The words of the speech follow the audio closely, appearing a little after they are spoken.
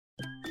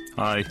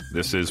Hi,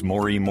 this is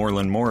Maury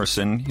Moreland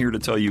Morrison, here to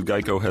tell you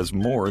Geico has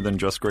more than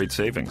just great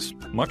savings.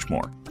 Much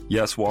more.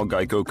 Yes, while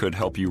Geico could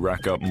help you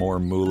rack up more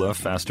moolah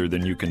faster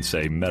than you can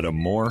say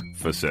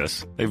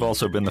metamorphosis, they've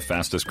also been the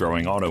fastest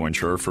growing auto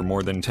insurer for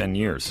more than 10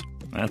 years.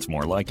 That's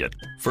more like it.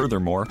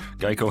 Furthermore,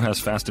 Geico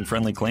has fast and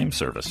friendly claim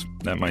service.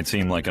 That might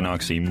seem like an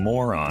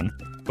oxymoron,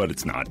 but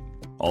it's not.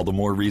 All the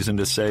more reason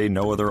to say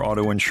no other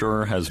auto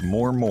insurer has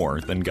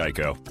more than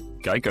Geico.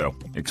 Geico.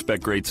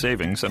 Expect great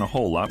savings and a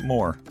whole lot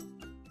more.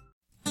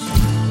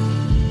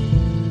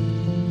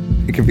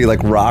 It could be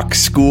like rock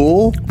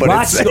school, but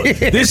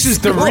This is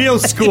the real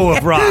school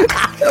of rock.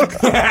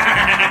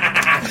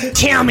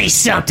 Tell me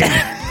something.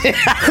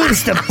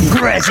 Who's the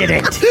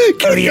president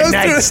of the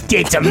United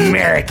States of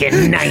America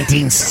in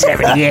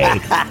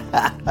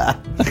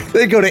 1978?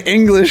 They go to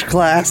English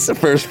class the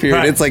first period.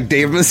 Right. It's like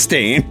Dave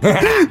Mustaine.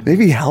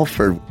 Maybe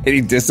Halford. And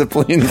he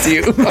disciplines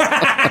you.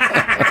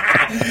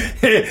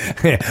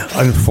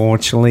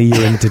 Unfortunately,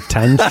 you're in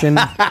detention.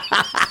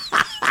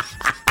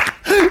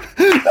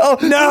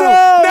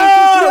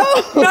 No,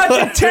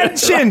 not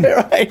detention.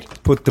 Right.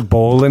 Put the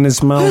ball in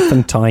his mouth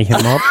and tie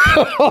him up.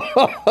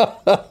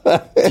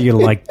 Do you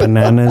like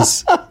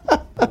bananas?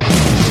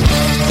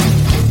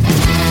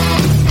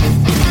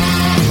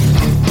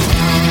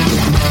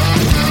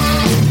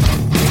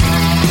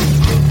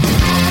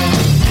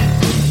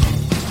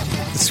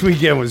 This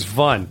weekend was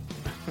fun.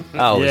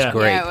 Oh, it was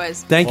great. Yeah, it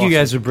was. Thank you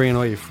guys for bringing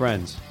all your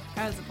friends.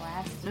 That was a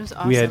blast. It was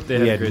awesome. We had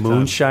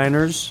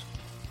moonshiners.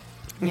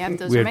 Yep,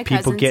 those We were had my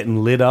people cousins.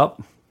 getting lit up.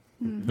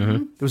 Mm-hmm.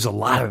 There was a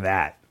lot of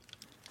that.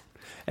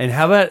 And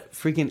how about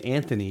freaking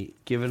Anthony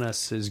giving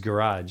us his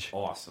garage?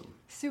 Awesome.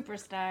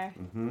 Superstar.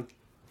 Mm-hmm.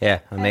 Yeah,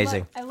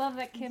 amazing. I love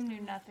that Kim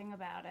knew nothing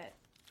about it.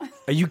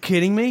 Are you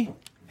kidding me?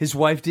 His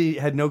wife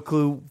had no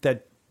clue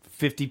that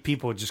 50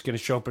 people are just going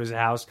to show up at his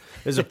house.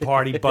 There's a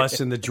party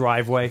bus in the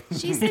driveway.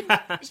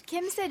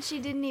 Kim said she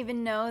didn't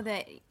even know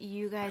that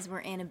you guys were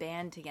in a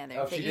band together,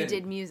 that you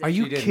did music. Are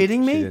you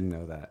kidding me? She didn't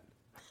know that.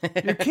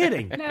 You're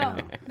kidding. No.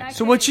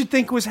 So what you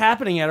think was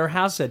happening at her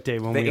house that day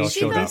when we all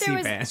showed up?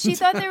 She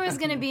thought there was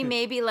going to be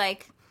maybe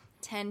like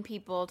 10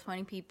 people,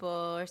 20 people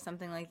or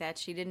something like that.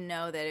 She didn't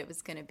know that it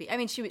was going to be. I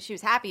mean, she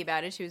was happy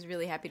about it. She was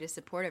really happy to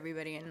support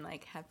everybody and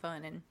like have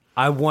fun. And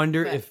I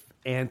wonder if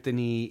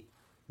Anthony.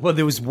 Well,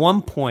 there was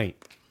one point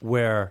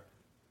where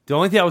the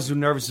only thing I was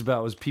nervous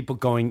about was people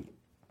going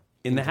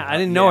in the house. I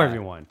didn't know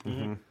everyone.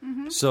 Mm-hmm.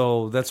 Mm-hmm.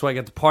 So that's why I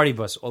got the party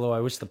bus. Although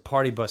I wish the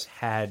party bus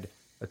had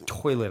a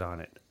toilet on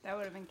it. That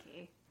would have been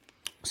key.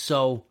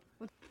 So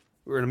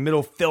we're in the middle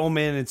of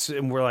filming,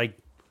 and we're like,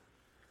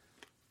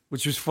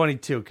 which was funny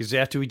too, because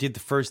after we did the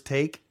first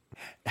take,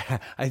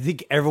 I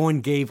think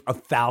everyone gave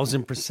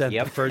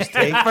 1,000% the first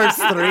take, first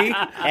three,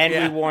 and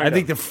we warned. I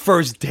think the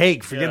first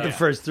take, forget the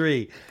first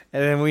three,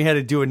 and then we had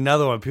to do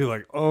another one. People were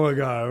like, oh my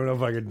god, I don't know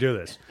if I can do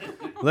this.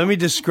 Let me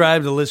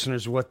describe to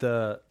listeners what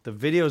the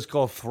video is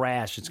called.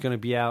 Thrash. It's going to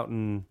be out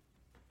in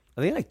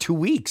I think like 2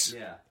 weeks.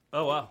 Yeah.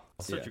 Oh wow,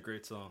 such a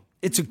great song.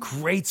 It's a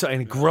great song,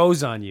 and it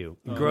grows on you.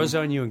 It grows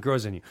on you and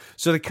grows on you.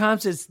 So the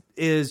concept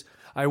is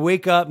I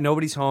wake up,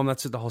 nobody's home.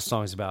 That's what the whole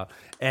song is about.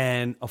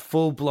 And a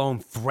full-blown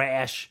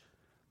thrash,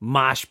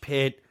 mosh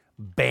pit,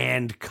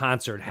 band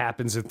concert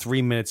happens in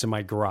 3 minutes in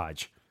my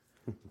garage,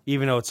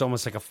 even though it's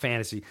almost like a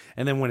fantasy.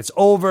 And then when it's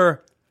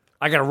over,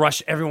 I got to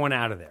rush everyone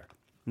out of there.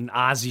 And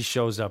Ozzy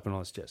shows up and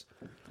all this jazz.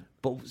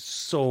 But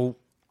so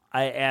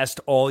I asked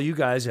all you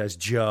guys, as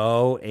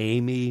Joe,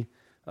 Amy,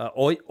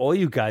 all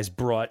you guys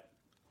brought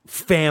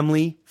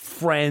family,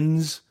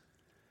 friends.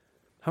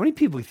 How many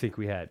people do you think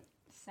we had?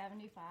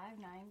 75,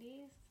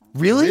 90?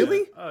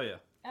 Really? Oh yeah.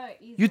 Oh,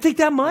 easy. You think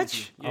that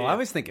much? Oh, I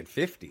was thinking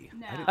 50.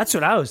 No. That's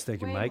what I was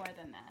thinking, Way Mike. more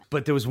than that.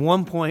 But there was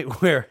one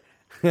point where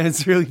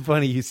it's really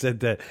funny. You said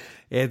that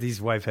Anthony's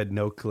wife had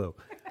no clue.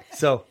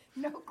 So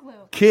No clue.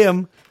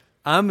 Kim,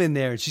 I'm in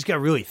there, and she's got a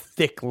really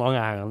thick Long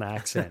Island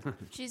accent.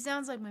 she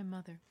sounds like my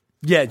mother.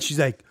 Yeah, and she's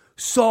like,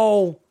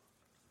 so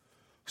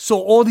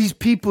all these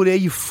people, they're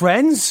your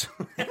friends?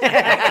 And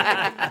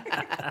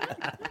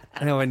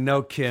I went,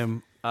 no,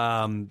 Kim.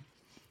 I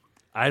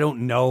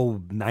don't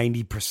know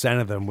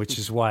 90% of them, which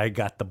is why I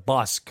got the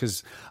bus,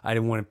 because I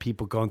didn't want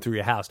people going through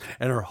your house.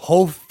 And her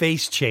whole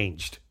face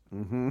changed.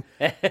 Mm-hmm.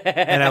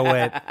 And I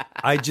went,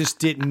 I just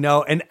didn't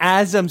know. And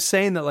as I'm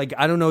saying that, like,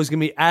 I don't know who's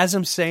going to be, as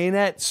I'm saying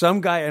that, some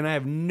guy, and I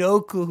have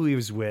no clue who he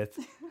was with,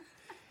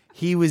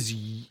 he was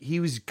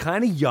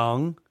kind of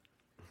young.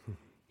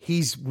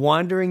 He's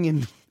wandering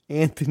in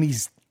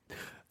Anthony's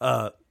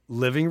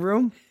living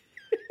room,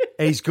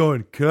 and he's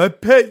going, "Can I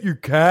pet your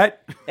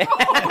cat?" And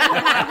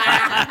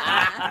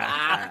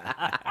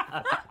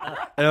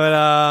I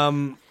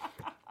went,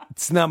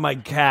 "It's not my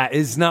cat.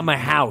 It's not my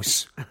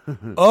house."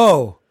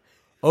 Oh,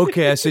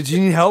 okay. I said, "Do you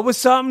need help with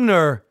something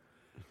or?"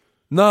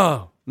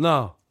 No.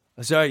 I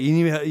said, "All right, you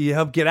need you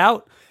help get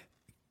out?"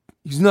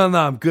 He's, No,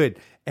 I'm good.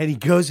 And he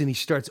goes and he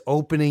starts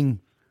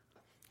opening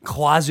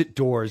closet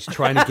doors,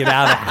 trying to get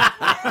out of it.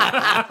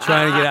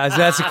 Trying to get out. I said,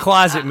 "That's a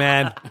closet,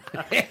 man."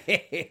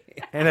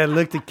 And I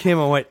looked at Kim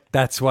and went,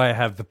 "That's why I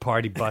have the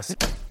party bus."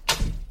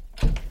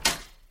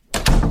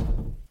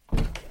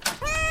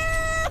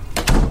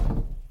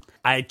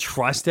 I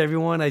trust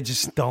everyone. I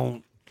just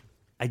don't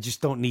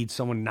need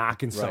someone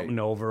knocking something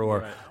over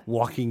or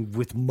walking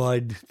with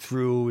mud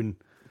through and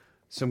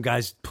some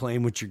guys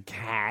playing with your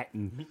cat.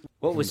 And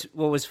What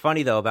was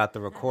funny though about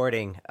the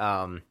recording?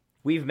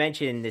 We've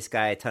mentioned this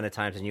guy a ton of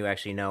times, and you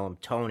actually know him,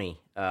 Tony,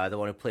 the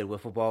one who played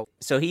wiffle ball.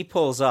 So he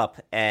pulls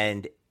up,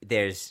 and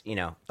there's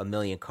a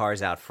million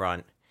cars out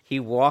front. He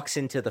walks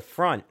into the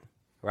front,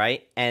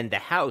 right, and the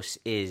house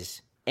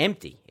is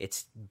empty.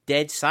 It's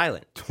dead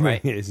silent,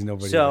 right? There's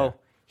nobody So there.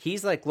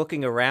 he's like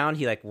looking around.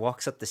 He like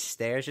walks up the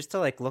stairs just to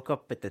like look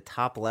up at the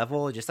top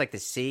level, just like to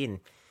see,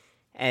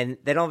 and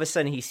then all of a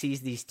sudden he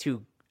sees these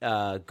two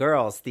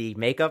girls, the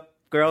makeup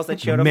girls that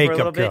showed up for a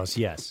little bit. Girls,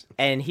 yes.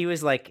 And he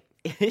was like,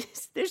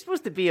 there's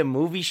supposed to be a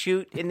movie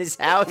shoot in this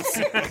house.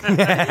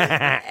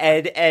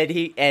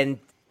 and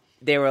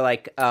they were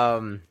like,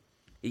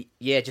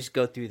 yeah, just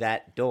go through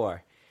that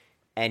door.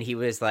 And he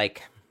was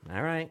like,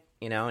 all right,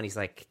 and he's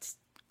like,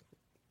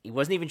 he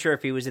wasn't even sure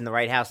if he was in the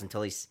right house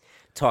until he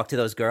talked to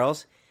those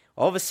girls.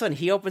 All of a sudden,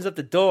 he opens up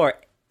the door.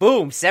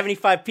 Boom,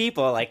 75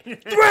 people like,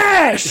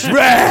 thrash! He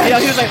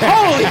was like,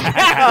 holy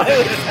cow!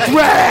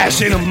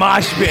 Thrash in a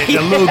mosh pit in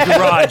a little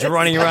garage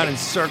running around in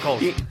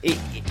circles.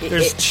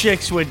 There's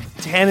chicks with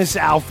tennis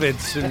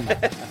outfits and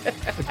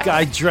a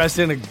guy dressed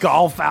in a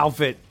golf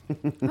outfit.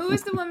 Who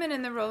was the woman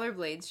in the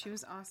rollerblades? She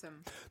was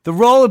awesome. The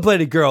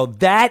rollerbladed girl,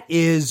 that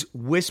is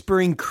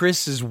Whispering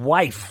Chris's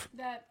wife.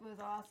 That was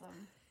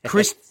awesome.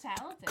 Chris,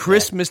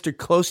 Mr.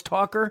 Close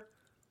Talker.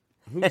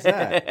 Who's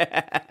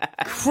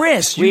that?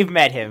 Chris. We've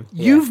met him.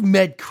 You've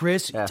met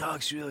Chris. He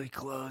talks really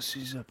close.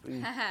 He's up.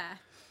 You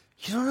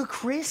don't know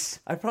Chris?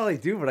 I probably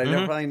do, but I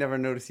probably never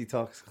noticed he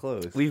talks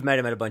close. We've met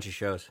him at a bunch of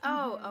shows.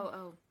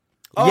 Oh.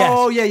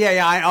 Oh, yeah.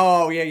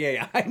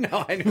 Yeah. I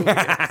know.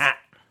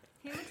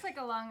 He looks like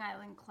a Long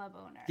Island club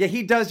owner. Yeah,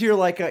 he does your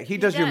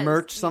your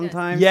merch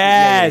sometimes.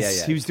 Yes.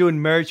 Yeah. He was doing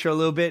merch for a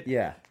little bit.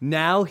 Yeah.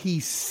 Now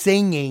he's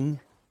singing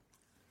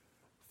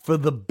for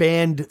the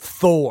band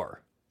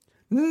Thor.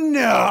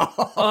 No.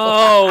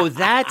 Oh,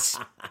 that's...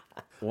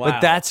 Wow.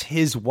 But that's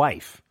his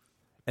wife.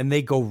 And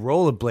they go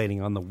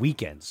rollerblading on the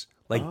weekends.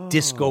 Like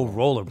disco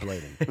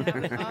rollerblading.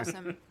 That was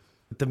awesome.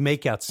 The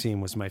makeout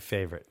scene was my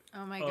favorite.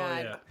 Oh my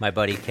god. Yeah. My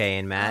buddy Kay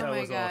and Matt. Oh my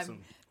was god. awesome.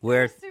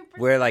 We're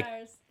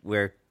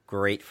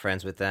great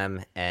friends with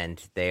them,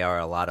 and they are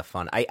a lot of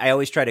fun. I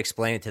always try to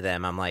explain it to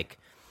them. I'm like,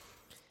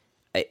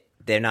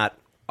 they're not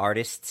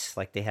artists.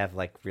 Like, they have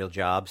like real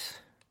jobs.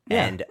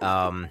 Yeah. And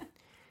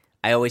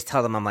I always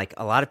tell them, I'm like,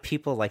 a lot of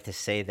people like to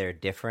say they're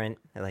different.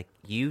 They're like,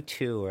 you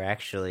two are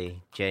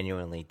actually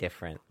genuinely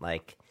different.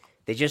 Like,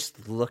 they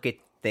just look at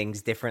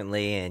things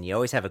differently, and you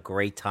always have a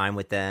great time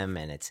with them,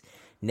 and it's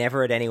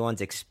never at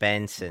anyone's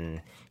expense.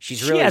 And she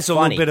really has funny.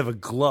 a little bit of a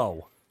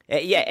glow.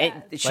 Yeah,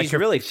 and she's Like her-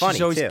 really funny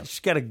she's always, too. She's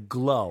got a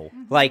glow.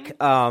 Like,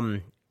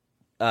 when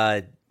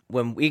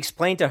we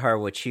explained to her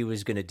what she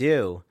was gonna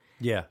do,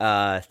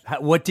 Yeah.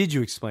 What did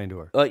you explain to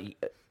her?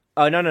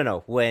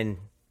 no. When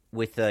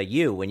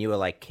you were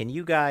like, can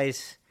you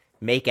guys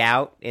make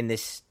out in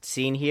this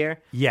scene here?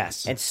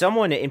 Yes. And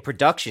someone in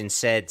production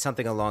said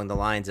something along the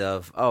lines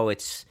of, "Oh,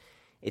 it's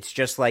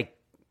just like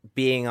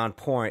being on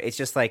porn. It's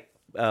just like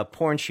a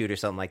porn shoot or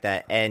something like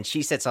that." And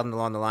she said something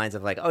along the lines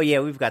of like, "Oh yeah,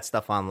 we've got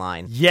stuff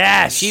online."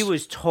 Yes. She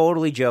was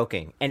totally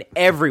joking, and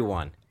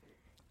everyone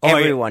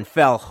yeah.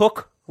 fell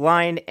hook,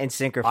 line, and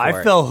sinker for it.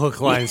 I fell hook,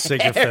 line,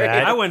 sinker for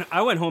that. I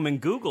went home and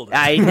Googled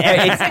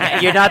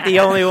it. You're not the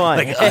only one.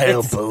 I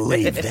don't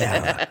believe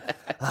them.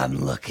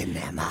 I'm looking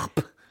them up.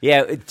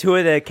 Yeah, two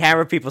of the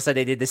camera people said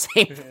they did the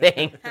same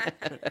thing.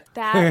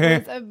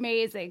 That was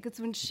amazing because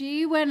when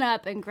she went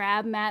up and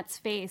grabbed Matt's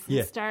face and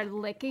Yeah. started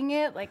licking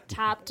it like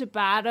top to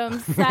bottom,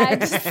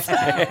 side to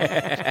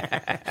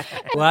side.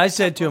 Well, I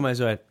said to him, I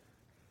said,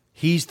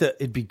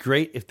 it'd be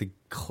great if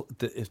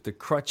the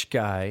crutch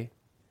guy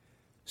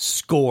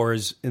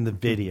scores in the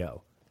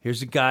video.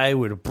 Here's a guy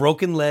with a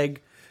broken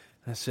leg.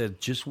 I said,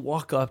 just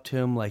walk up to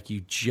him like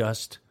you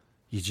just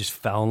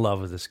fell in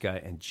love with this guy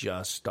and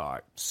just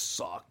start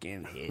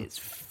sucking his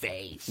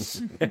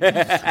face. You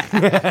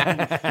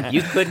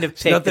couldn't have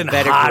picked Nothing a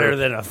better hotter group.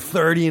 than a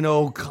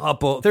 30-year-old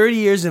couple, 30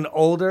 years and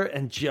older,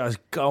 and just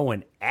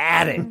going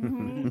at it.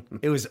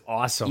 It was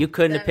awesome. You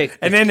couldn't have picked.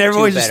 and then two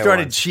everyone just better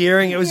started ones.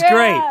 cheering. It was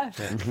Yeah.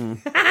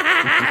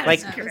 Like,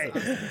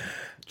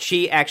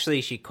 she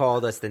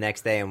called us the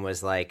next day and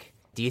was like,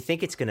 "Do you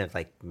think it's gonna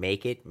like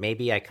make it?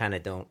 Maybe I kind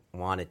of don't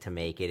want it to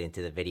make it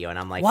into the video." And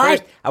I'm like,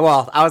 What? I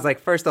was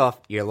like, first off,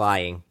 you're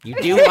lying. You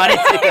do want it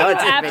to go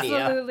into the video.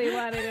 Absolutely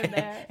wanted it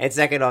there. And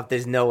second off,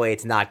 there's no way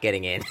it's not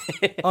getting in.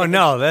 Oh,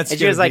 no, that's And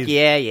she gonna was like, be-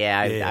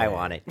 yeah, I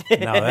want it.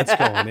 No, that's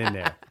going in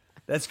there.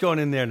 That's going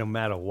in there no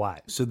matter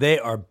what. So they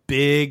are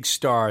big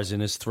stars in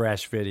this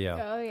thrash video.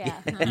 Oh,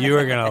 yeah. You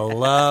are going to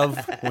love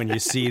when you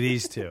see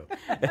these two.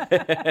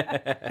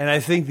 And I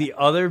think the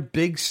other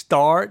big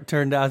star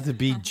turned out to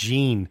be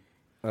Gene,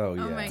 Oh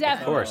yeah. Oh my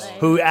Definitely.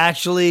 who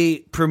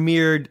actually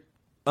premiered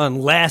on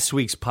last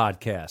week's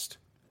podcast.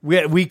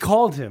 We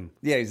called him.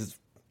 Yeah, he's just,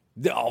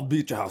 I'll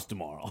be at your house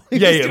tomorrow.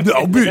 Yeah,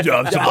 I'll be there.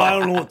 I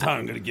don't know what time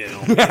I'm gonna get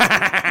home.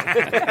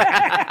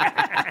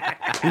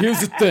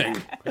 Here's the thing.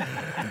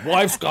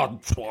 Wife's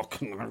got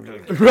fucking.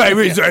 Right,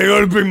 I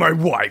gotta bring my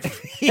wife.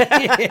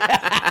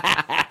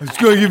 I was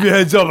gonna give you a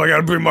heads up. I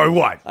gotta bring my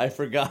wife. I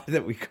forgot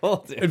that we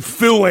called it. And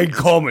Phil ain't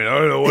coming. I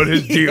don't know what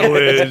his deal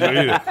is.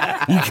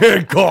 He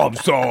can't come,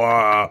 so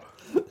I'll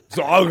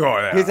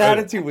go there. His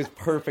attitude was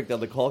perfect on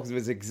the call because it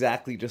was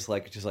exactly just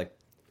like,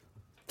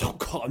 don't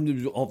call. I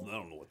don't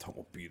know what time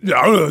I'll be there.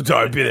 Yeah, I don't know what time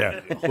I'll be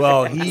there.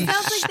 Well, he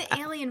Sounds like the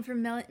alien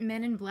from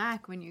Men in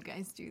Black when you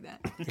guys do that.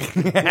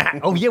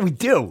 Oh yeah, we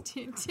do.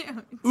 Dude.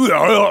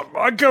 Yeah,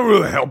 I can't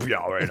really help you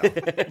out right now.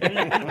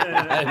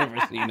 I've never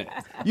seen it.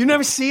 You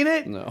never seen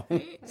it? No.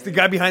 It's the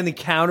guy behind the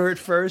counter at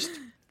first.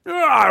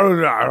 I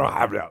don't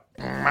have that.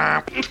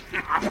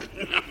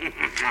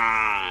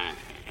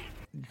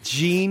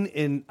 Gene,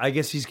 and I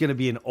guess he's going to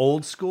be an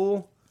old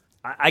school.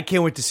 I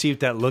can't wait to see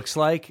what that looks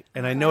like,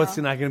 and I know it's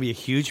not going to be a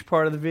huge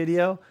part of the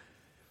video,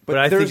 but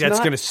I think that's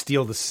going to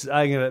steal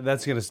the.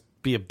 That's going to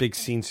be a big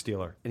scene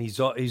stealer, and he's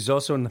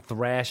also in the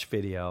Thrash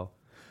video,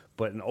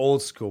 but in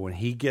old school when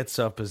he gets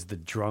up as the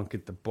drunk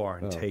at the bar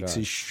and takes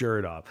his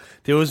shirt off.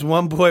 There was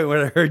one point when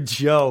I heard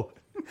Joe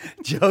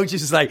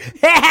just like.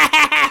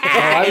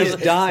 I was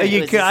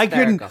dying.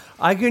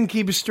 I couldn't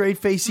keep a straight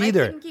face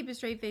either. I couldn't keep a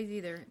straight face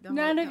either.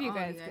 None of you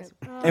guys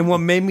could. And what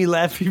made me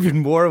laugh even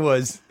more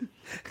was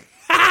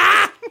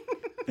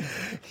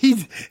he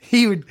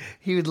would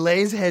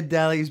lay his head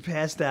down, he's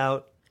passed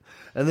out,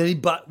 and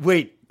then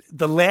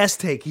the last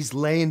take, he's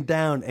laying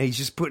down and he's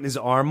just putting his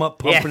arm up,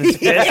 pumping his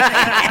fist.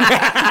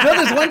 No,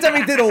 there's one time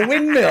he did a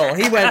windmill.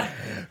 He went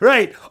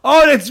right.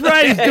 Oh, that's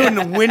right. He's doing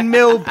the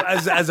windmill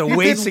as a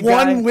wasted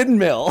guy. One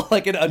windmill,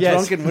 like a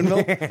drunken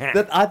windmill.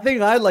 I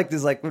think I liked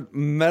is like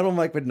Metal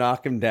Mike would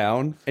knock him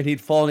down and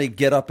he'd fall and he'd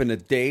get up in a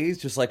daze,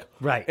 just like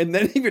right. And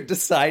then he would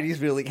decide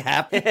he's really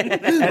happy.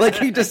 Like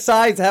he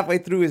decides halfway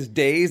through his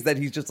daze that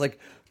he's just like,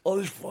 oh,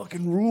 this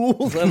fucking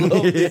rules. I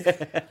love this.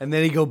 And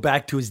then he'd go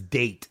back to his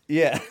date.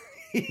 Yeah.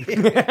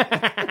 It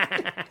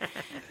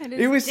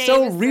was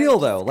so real,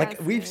 though.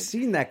 Like, we've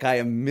seen that guy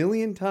a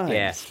million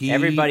times. Yeah,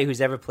 everybody who's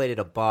ever played at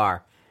a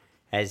bar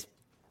has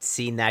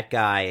seen that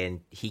guy,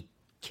 and he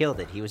killed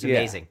it. He was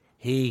amazing.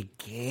 He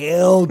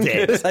killed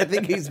it. I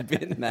think he's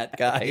been that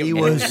guy. He's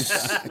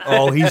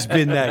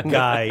been that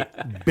guy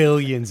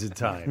billions of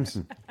times.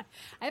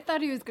 I thought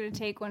he was going to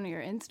take one of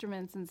your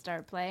instruments and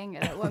start playing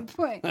it at one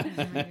point.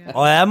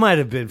 Oh, that might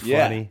have been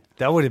funny. Yeah.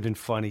 That would have been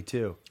funny,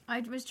 too.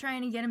 I was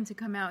trying to get him to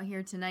come out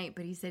here tonight,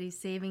 but he said he's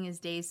saving his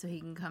days so he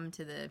can come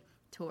to the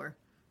tour.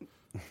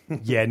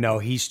 Yeah, no,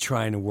 he's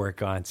trying to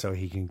work on so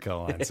he can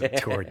go on some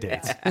tour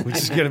dates, which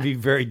is going to be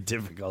very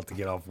difficult to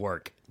get off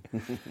work.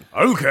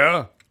 I don't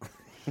care.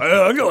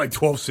 I got like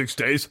 12 sick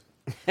days.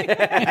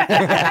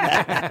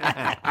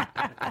 I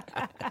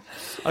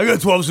got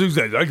 12 sick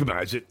days. I can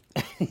manage it.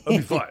 I'll be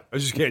fine. I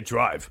just can't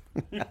drive.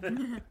 Oh, he can't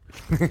drive?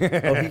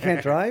 Yeah, he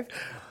can't drive.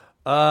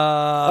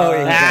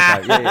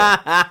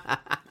 Yeah.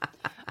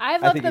 I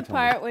love the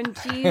part when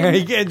Gene...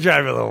 He can't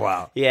drive a little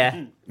while.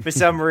 Yeah, for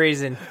some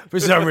reason.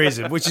 Which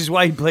is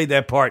why he played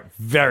that part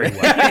very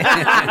well.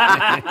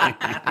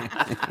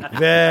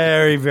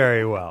 Very,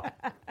 very well.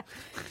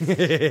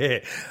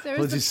 There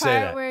was a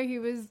part where he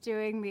was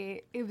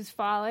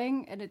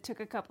falling, and it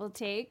took a couple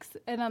takes.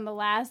 And on the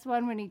last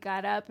one, when he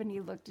got up and he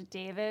looked at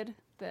David,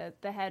 the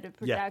head of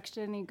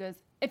production, he goes,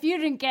 "If you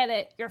didn't get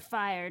it, you're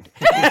fired."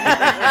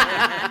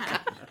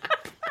 That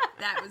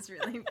was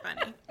really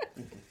funny.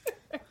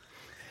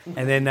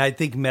 And then I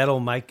think Metal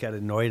Mike got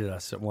annoyed at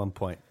us at one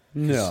point.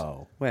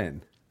 No.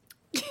 When?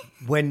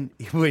 When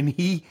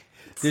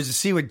there's a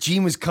scene where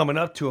Gene was coming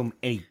up to him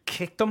and he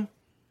kicked him.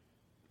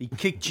 He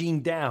kicked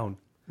Gene down.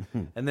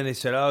 And then they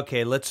said,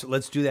 okay,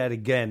 let's do that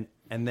again.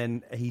 And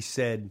then he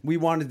said... We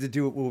wanted to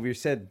do it, we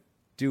said,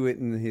 do it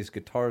in his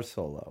guitar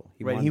solo.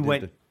 He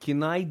went,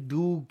 can I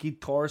do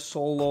guitar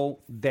solo,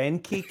 then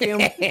kick him?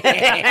 And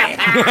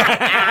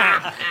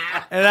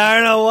I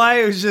don't know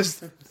why, it was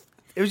just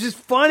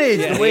funny.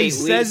 The way he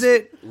says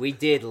it. We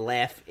did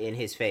laugh in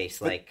his face.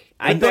 Like,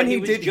 I thought he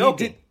was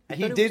joking.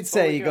 He did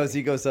say, he goes,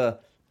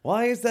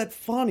 why is that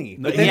funny?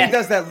 But then he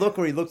does that look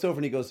where he looks over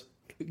and he goes...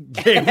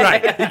 Yeah,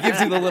 right. He gives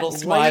you the little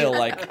smile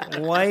like...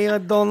 Why I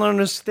don't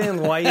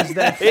understand. Why is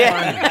that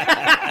funny?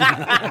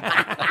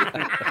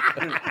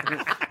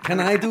 Can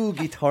I do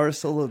guitar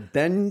solo,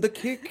 then the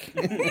kick?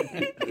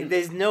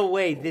 There's no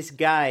way this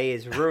guy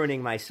is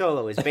ruining my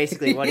solo is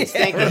basically what he's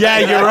thinking. Yeah,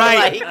 you're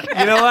right.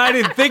 You know, I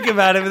didn't think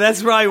about it, but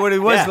that's probably what it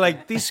was. Yeah.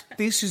 Like, this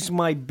is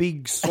my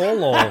big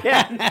solo.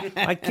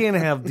 I can't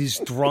have this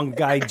drunk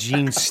guy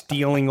Gene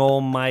stealing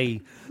all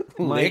my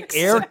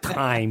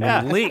airtime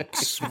and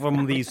licks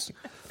from these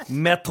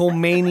metal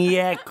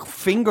maniac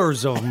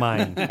fingers of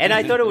mine. And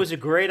I thought it was a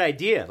great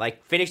idea.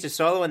 Like, finish the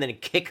solo and then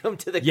kick him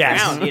to the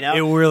ground, you know?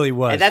 It really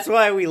was. And that's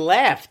why we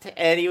laughed.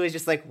 And he was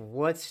just like,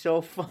 what's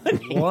so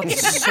funny?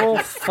 What's so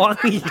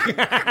funny?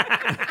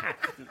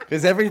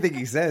 Because everything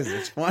he says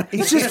is funny.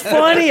 It's just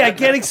funny. I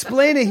can't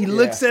explain it. He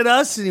looks at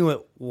us and he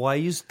went, why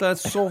is that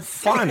so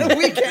funny?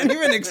 We can't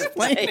even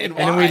explain it.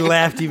 Why? And then we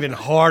laughed even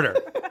harder.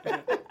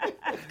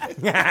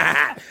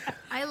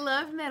 I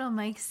love Metal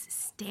Mike's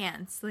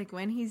stance. Like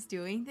when he's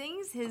doing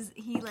things,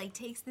 he like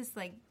takes this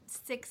like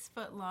 6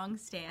 foot long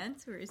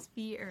stance where his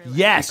feet are. Like,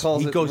 yes,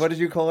 he goes. What did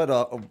you call it?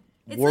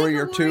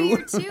 Warrior like two?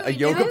 A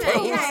yoga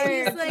pose?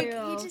 Yeah, he's like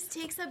he just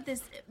takes up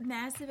this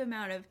massive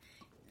amount of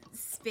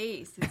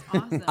space. It's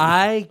awesome.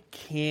 I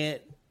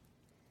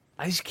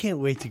just can't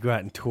wait to go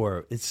out and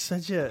tour. It's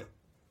such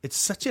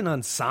an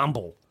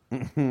ensemble.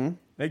 Mm-hmm.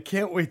 I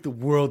can't wait the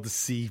world to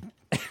see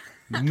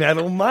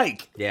Metal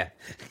Mike. Yeah.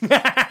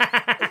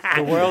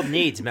 The world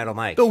needs Metal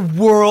Mike. The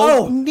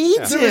world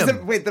needs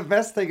him. The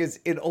best thing is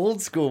in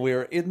old school we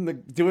were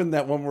doing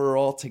that when we were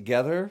all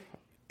together.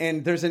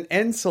 And there's an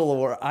end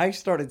solo where I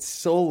started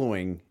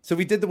soloing. So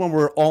we did the one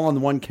where we're all on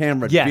one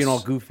camera, being all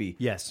goofy.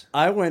 Yes.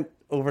 I went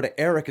over to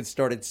Eric and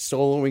started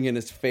soloing in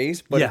his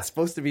face, but it's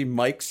supposed to be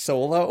Mike's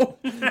solo.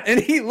 And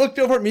he looked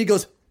over at me, he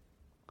goes,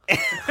 so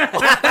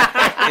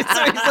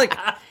he's like,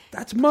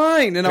 that's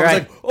mine. And I was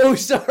like, oh,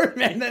 sorry,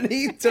 man. Then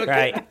he took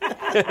it.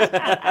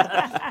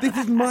 This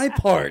is my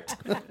part.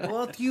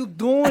 What are you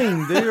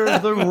doing? They're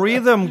the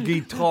rhythm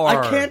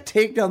guitar. I can't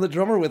take down the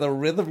drummer with a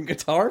rhythm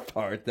guitar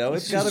part, though.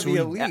 It's got to be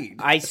a lead.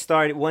 I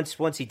started,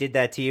 once he did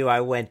that to you,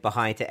 I went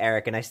behind to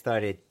Eric and I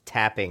started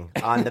tapping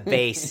on the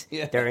bass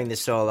during the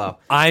solo.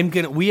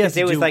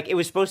 It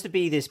was supposed to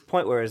be this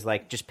point where it was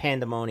like just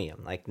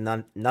pandemonium. Like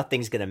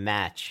nothing's going to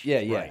match.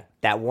 Yeah.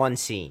 That one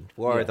scene,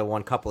 or the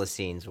one couple of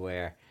scenes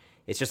where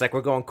it's just like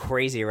we're going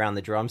crazy around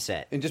the drum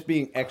set. And just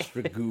being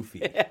extra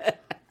goofy.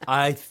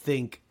 I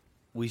think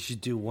we should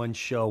do one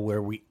show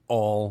where we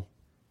all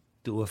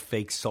do a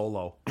fake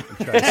solo and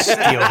try to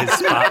steal his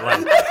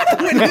spotlight.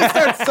 When you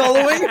start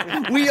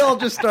soloing, we all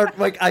just start,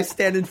 like, I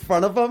stand in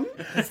front of him.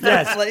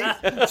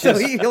 Yes. So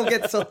he'll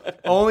get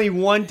only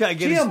one time.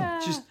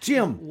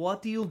 Jim.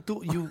 What do you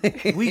do?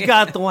 We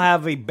got to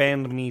have a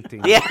band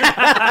meeting. Yeah.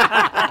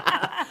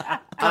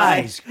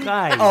 Guys.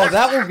 Oh,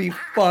 that would be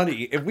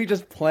funny if we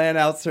just plan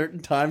out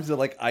certain times that,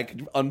 like, I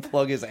could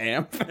unplug his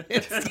amp.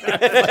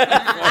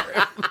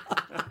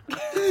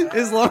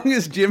 As long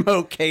as Jim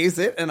okays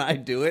it and I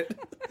do it.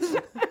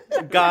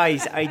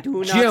 Guys, I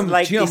do not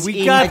like this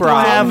we got to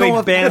have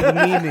a band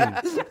meeting.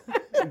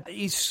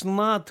 It's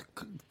not,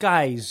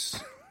 guys.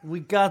 We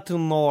got to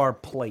know our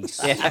place.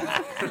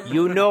 Yeah.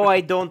 You know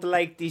I don't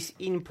like this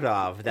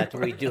improv that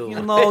we do.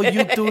 You know,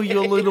 you do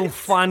your little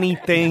funny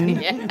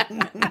thing.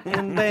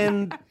 And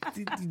then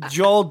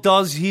Joe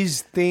does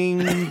his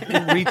thing.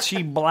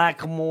 Richie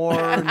Blackmore.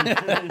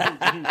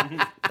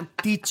 And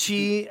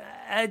Tichy.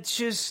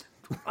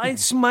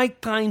 It's my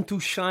time to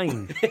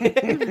shine.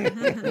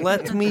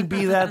 Let me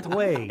be that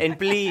way. And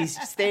please,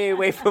 stay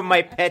away from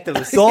my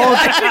pedals. Don't.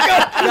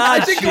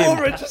 I should go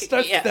over and just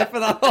start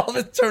stepping on all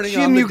the turning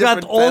on Jim, the you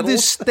got all pedals.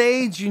 this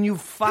stage and you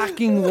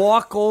fucking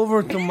walk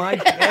over to my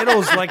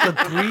pedals like a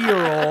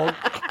 3-year-old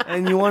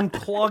and you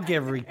unplug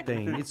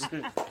everything.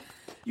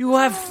 You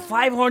have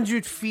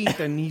 500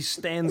 feet and he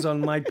stands on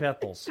my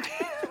pedals.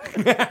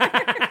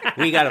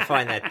 We got to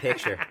find that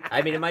picture.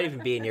 I mean, it might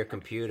even be in your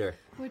computer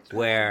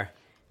where...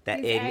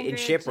 That in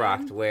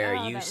Shiprocked, where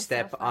you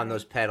step on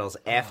those pedals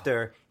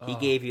after he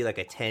gave you like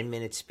a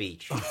 10-minute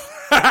speech. Do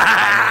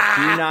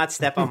not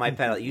step on my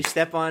pedal. You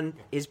step on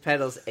his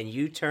pedals and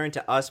you turn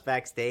to us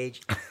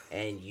backstage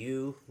and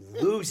you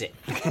lose it.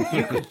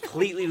 You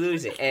completely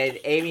lose it. And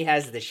Amy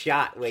has the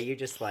shot where you're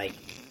just like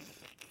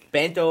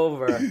bent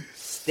over,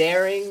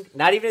 staring,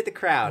 not even at the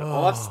crowd,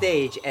 off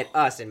stage at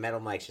us, and Metal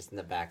Mike's just in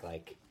the back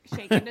like...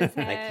 shaking his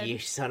head. Like, you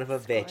son of a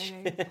bitch.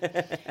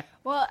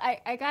 Well,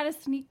 I got a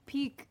sneak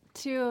peek,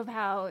 too, of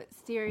how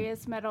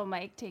serious Metal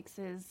Mike takes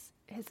his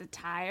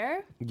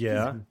attire.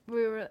 Yeah.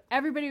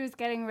 Everybody was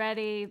getting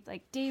ready.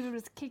 Like, David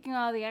was kicking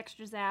all the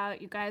extras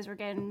out. You guys were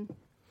getting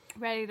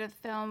ready to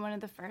film one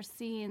of the first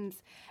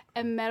scenes.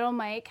 And Metal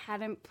Mike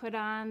hadn't put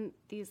on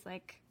these,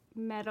 like,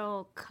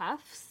 metal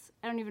cuffs.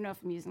 I don't even know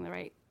if I'm using the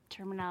right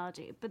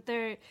terminology. But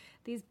they're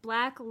these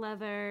black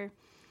leather...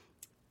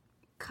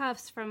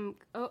 cuffs from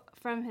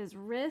his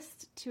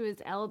wrist to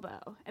his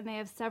elbow, and they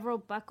have several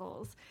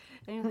buckles.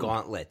 And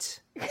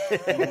gauntlets.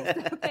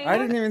 I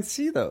didn't even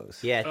see those.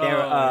 Yeah,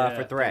 they're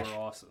for Thresh. They're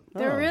awesome.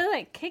 They're really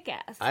like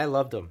kick-ass. I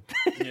loved them.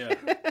 Yeah.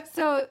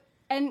 So,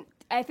 and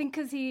I think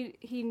because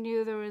he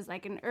knew there was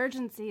like an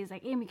urgency, he's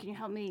like, Amy, can you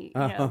help me?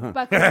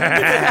 Buckle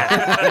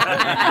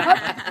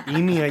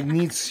Amy, I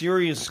need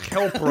serious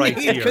help right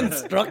here.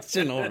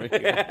 Construction over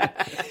here.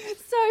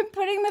 So I'm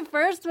putting the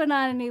first one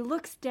on, and he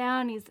looks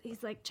down.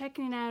 He's like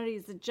checking it out.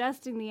 He's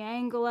adjusting the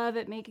angle of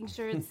it, making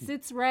sure it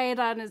sits right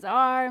on his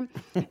arm.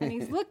 And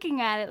he's looking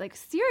at it like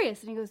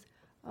serious. And he goes,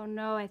 "Oh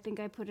no, I think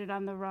I put it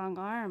on the wrong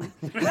arm."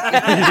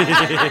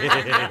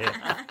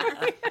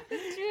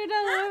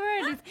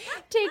 And he's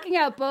taking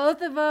out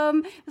both of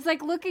them. It's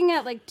like looking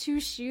at like two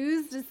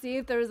shoes to see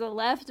if there was a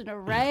left and a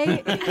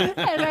right.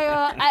 And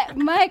I go,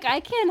 Mike, I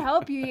can't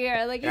help you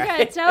here. Like, you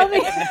gotta tell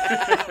me.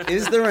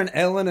 Is there an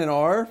L and an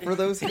R for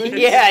those things?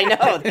 Yeah, I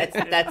know.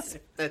 That's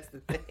the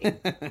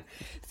thing.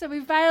 So we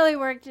finally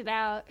worked it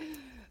out.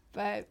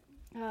 But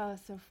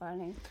so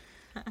funny.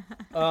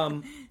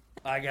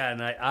 I got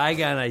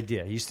an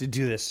idea. I used to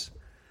do this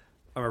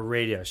on a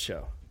radio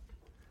show.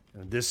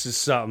 This is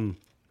something.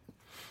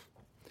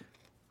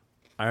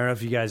 I don't know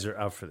if you guys are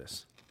up for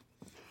this.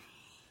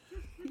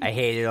 I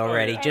hate it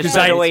already. Just Because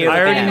by the way you're I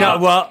already looking know. at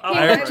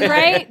it.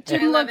 Well,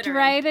 Jim looked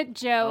right at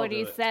Joe when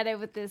he said it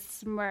with this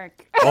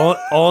smirk.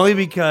 only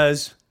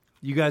because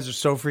you guys are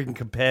so freaking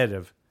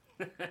competitive.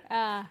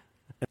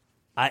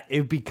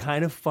 It'd be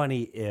kind of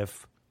funny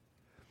if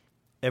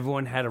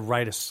everyone had to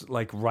write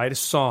a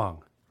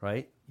song,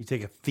 right? You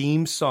take a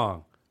theme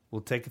song.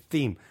 We'll take a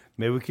theme.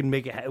 Maybe we can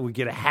we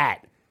get a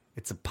hat.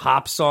 It's a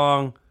pop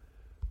song,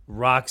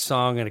 rock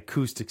song, and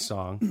acoustic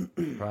song,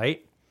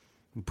 right?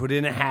 We put it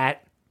in a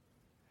hat,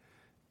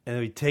 and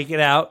then we take it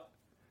out.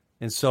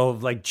 And so,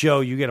 like, Joe,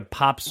 you get a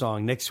pop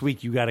song. Next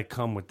week, you got to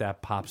come with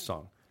that pop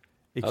song.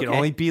 It can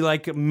only be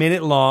like a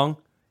minute long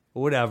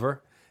or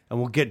whatever, and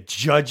we'll get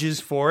judges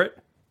for it.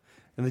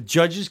 And the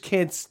judges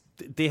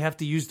they have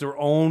to use their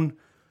own.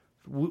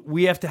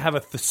 We have to have a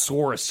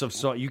thesaurus of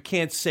song. You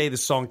can't say the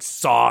song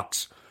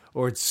sucks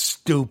or it's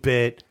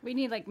stupid. We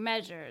need like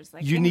measures,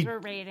 like things we're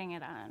rating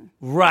it on.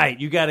 Right.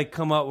 You got to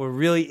come up with a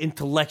really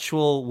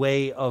intellectual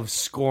way of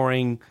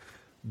scoring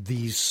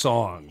these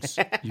songs.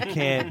 You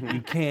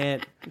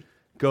can't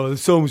go, the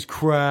song's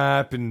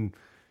crap.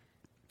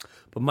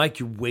 But Mike,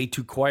 you're way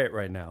too quiet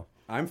right now.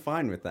 I'm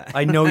fine with that.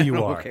 I know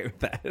you are. Okay with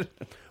that.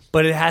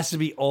 But it has to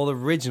be all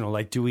original.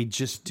 Like, do we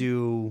just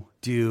do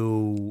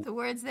the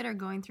words that are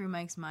going through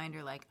Mike's mind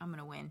are like, I'm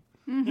gonna win.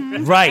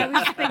 Mm-hmm. Right?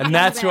 And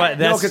that's why.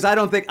 No, because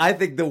I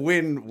think the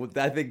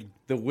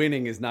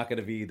winning is not going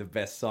to be the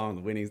best song.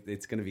 The winning,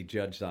 it's going to be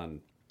judged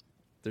on.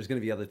 There's going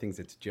to be other things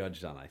it's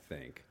judged on. I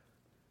think.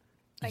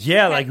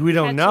 Like we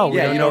don't know.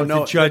 Yeah, we you don't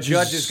know. The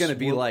judge is going to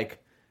be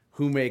like,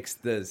 who makes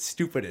the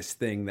stupidest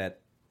thing that,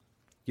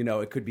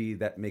 it could be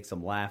that makes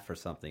them laugh or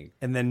something.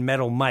 And then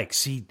Metal Mike.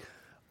 See,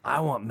 I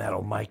want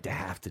Metal Mike to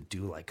have to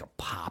do like a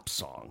pop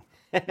song.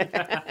 Does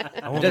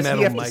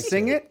he have to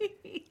sing it?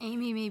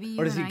 Amy, maybe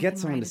you or does and he I get can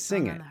someone write to a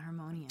sing song it? on the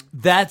harmonium.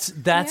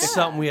 That's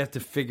something we have to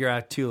figure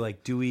out too.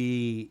 Like, do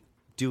we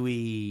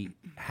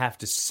have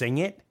to sing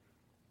it?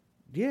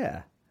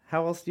 Yeah.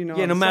 How else do you know?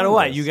 Yeah, no matter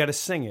what, you got to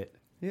sing it.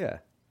 Yeah.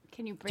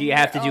 Can you? Do you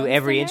have to do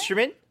every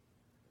instrument?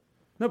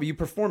 No, but you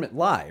perform it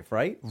live,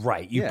 right?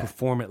 Right. You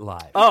perform it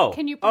live. Oh,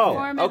 can you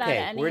perform it okay.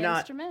 on any We're not...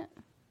 instrument?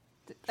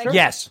 Sure.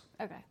 Yes.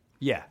 Okay.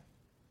 Yeah.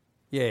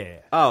 Yeah.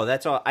 Oh,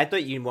 that's all. I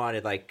thought you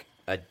wanted like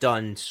a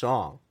done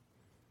song.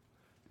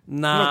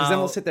 No, because then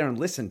we'll sit there and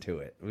listen to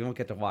it. We won't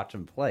get to watch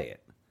him play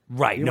it.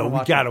 Right. No,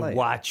 we got to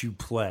watch you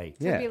play.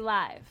 It's gonna be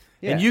live.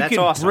 Yeah. And you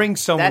can bring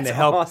someone to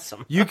help.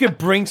 Awesome. You could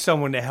bring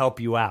someone to help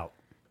you out.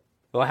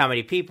 Well, how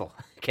many people?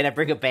 Can I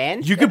bring a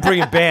band? You could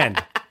bring a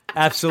band.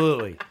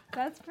 Absolutely.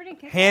 That's pretty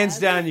good. Hands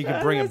down, you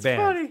can bring a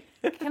band.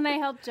 Can I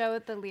help Joe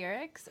with the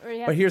lyrics? Or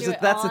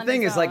But that's the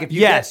thing is like if you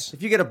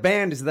get a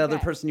band, is the other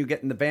person you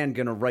get in the band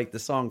going to write the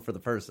song for the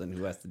person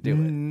who has to do it?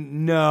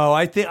 No,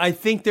 I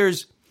think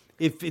there's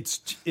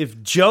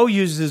if Joe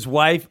uses his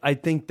wife, I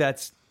think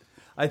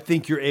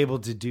you're able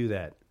to do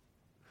that.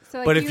 So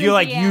like but if you're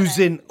like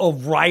using a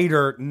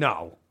writer,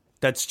 no,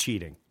 that's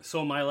cheating.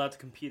 So am I allowed to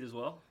compete as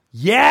well?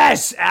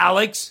 Yes,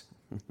 Alex.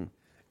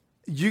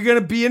 You're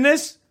gonna be in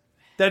this?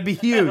 That'd be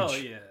huge. Oh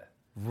yeah.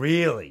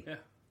 Really? Yeah.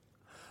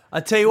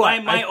 I'll tell you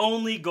what. My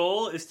only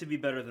goal is to be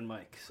better than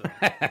Mike. So.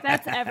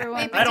 That's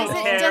everyone. I don't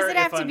care Does it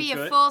have if to I'm be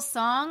good. a full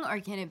song, or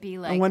can it be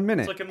like 1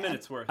 minute? It's like a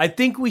minute's worth. I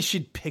think we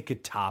should pick a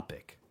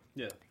topic.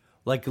 Yeah.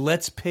 Like,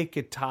 let's pick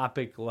a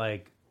topic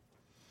like,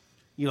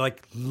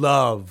 like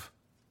love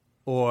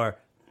or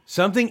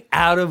something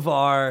out of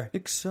our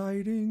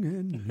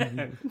exciting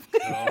and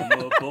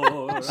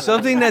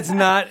something that's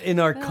not in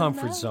our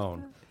comfort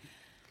zone.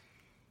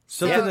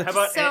 Something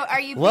that's, so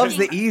are you love's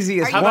picking, the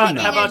easiest are you one.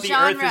 picking How about a the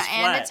genre Earth is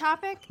and flat? a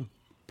topic?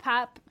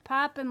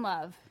 Pop and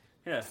love.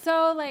 Yeah.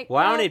 So like,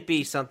 Why don't it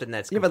be something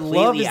that's but completely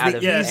love is out the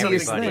of easiest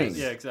everybody's?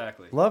 thing. Yeah,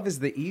 exactly. Love is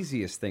the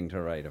easiest thing to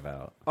write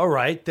about. all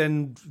right,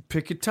 then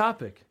pick a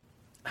topic.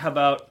 How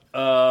about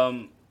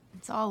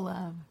It's all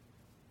love.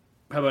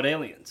 how about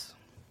aliens?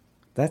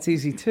 That's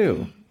easy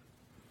too.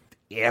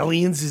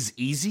 Aliens is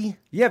easy?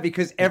 Yeah,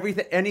 because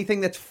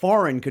anything that's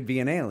foreign could be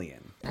an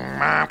alien.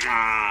 How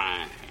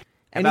about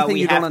Anything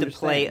we you don't have to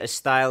play understand. a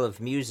style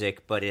of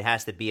music, but it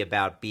has to be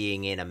about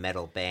being in a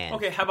metal band.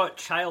 Okay, how about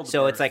childbirth?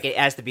 So it's like it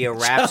has to be a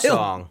rap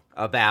song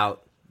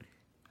about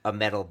a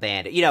metal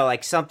band.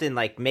 Like something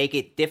like make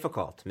it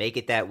difficult. Make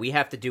it that we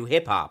have to do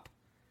hip hop.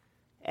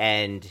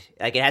 And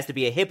like it has to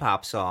be a hip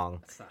hop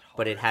song,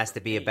 but it has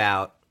to be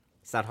about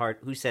it's not hard.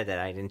 Who said that?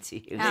 I didn't see.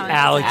 It was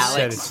Alex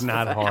said it's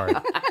not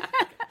hard.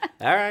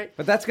 All right.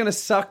 But that's gonna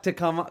suck to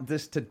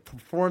to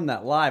perform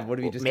that live. What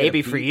if you just get a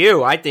Maybe for beat?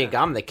 you, I think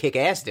I'm the kick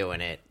ass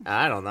doing it.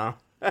 I don't know.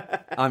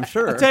 I'm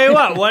sure. I'll tell you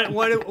what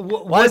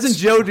Why doesn't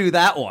Joe do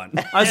that one?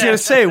 I was going to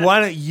say, why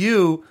don't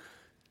you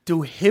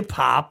do hip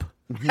hop?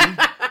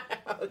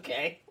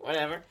 Okay,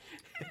 whatever.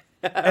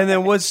 And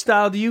then what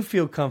style do you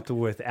feel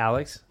comfortable with,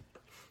 Alex?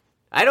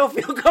 I don't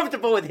feel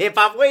comfortable with hip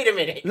hop. Wait a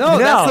minute. No,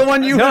 that's the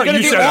one you were going to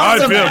be said,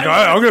 awesome at.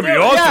 I'm going to be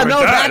awesome Yeah, at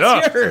no, that.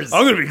 that's yours.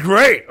 I'm going to be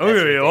great. I'm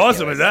going to be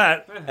awesome at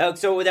that.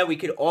 So that we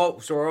could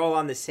so we're all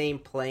on the same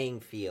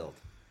playing field.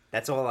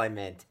 That's all I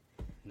meant.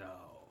 No.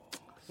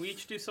 We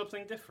each do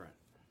something different.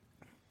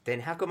 Then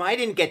how come I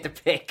didn't get to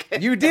pick?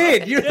 You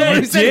did. You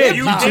You did.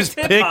 You just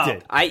picked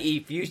it.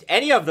 If you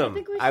any of them,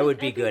 I would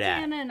be good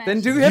at.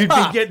 Then do hip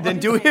hop. Then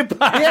do hip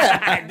hop.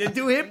 Yeah. Then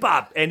do hip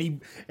hop.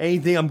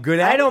 Anything I'm good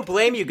at. I don't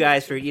blame you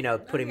guys for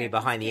putting me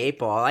behind the 8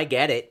 ball. I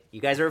get it.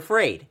 You guys are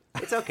afraid.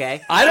 It's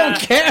okay. I don't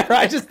care.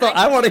 I just thought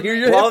I want to hear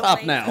your hip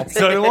hop now.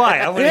 So do I.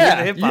 I want to hear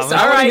the hip You hop. said,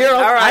 I want to hear.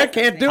 All right. I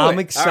can't do it. I'm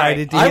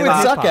excited to I hear would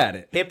hip suck hop. at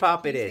it. Hip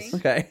hop it is.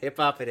 Okay. Hip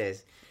hop it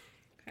is.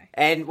 Okay.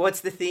 And what's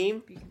the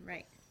theme? You can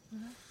write.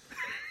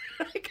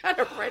 I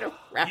gotta write a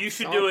rap You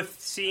should song. do a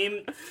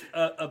theme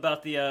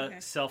about the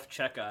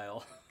self-check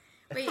aisle.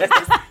 Wait, is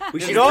this, We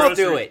should all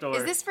do Grocery it. store.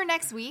 is this for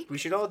next week? We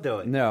should all do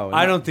it. No,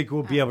 I don't think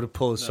we'll be able to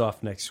pull this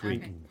off next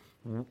week.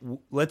 Okay.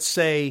 Let's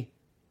say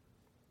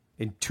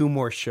in 2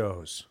 more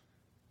shows.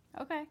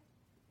 Okay.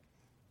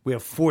 We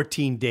have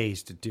 14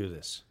 days to do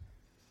this.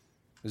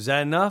 Is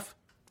that enough?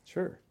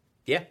 Sure.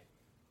 Yeah.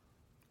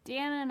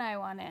 Deanna and I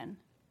want in.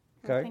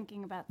 We're Okay.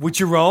 thinking about With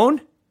your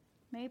own?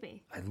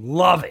 maybe. I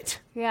love it.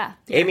 Yeah.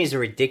 Amy's a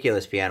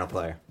ridiculous piano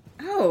player.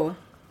 Oh,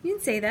 you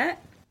didn't say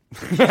that.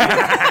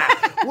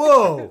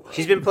 Whoa.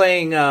 She's been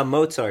playing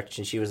Mozart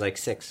since she was like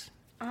 6,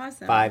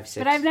 Awesome. 5, 6.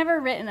 But I've never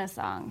written a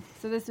song,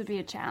 so this would be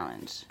a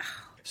challenge.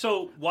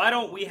 So why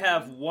don't we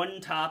have one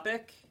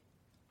topic,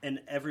 and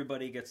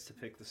everybody gets to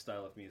pick the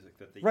style of music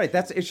that they Right.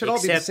 That's it. Should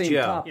all be the Except same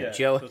Joe. topic. Yeah,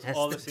 Joe so it's has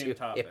all to the same do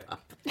topic.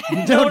 hip-hop.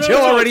 No,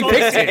 Joe already it's all the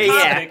picked same it.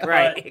 Yeah, topic,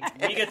 right.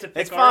 but We get to pick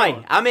It's our fine.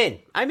 own. I'm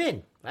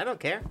in. I don't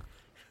care.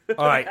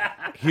 All right.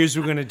 Here's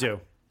what we're going to do.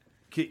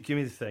 Give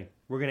me the thing.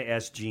 We're going to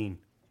ask Gene.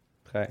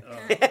 Okay.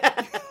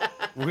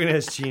 We're going to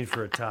ask Gene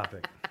for a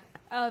topic.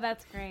 Oh,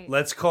 that's great.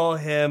 Let's call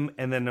him,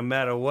 and then no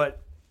matter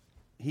what,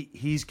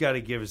 he's got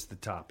to give us the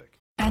topic.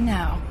 And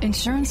now,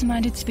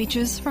 insurance-minded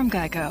speeches from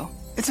Geico.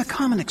 It's a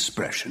common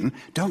expression,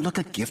 don't look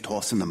a gift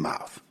horse in the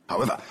mouth.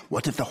 However,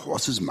 what if the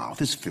horse's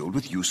mouth is filled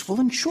with useful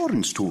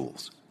insurance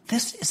tools?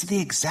 This is the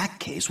exact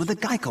case with the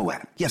Geico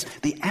app. Yes,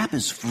 the app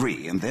is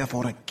free and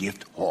therefore a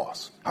gift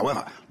horse.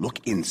 However,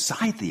 look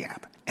inside the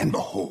app and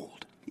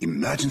behold,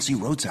 emergency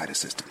roadside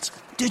assistance,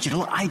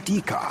 digital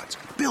ID cards,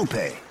 bill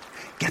pay.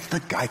 Get the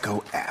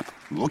Geico app.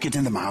 Look it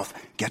in the mouth.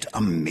 Get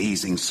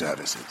amazing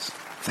services.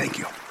 Thank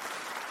you.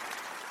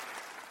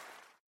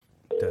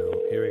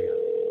 Here we go.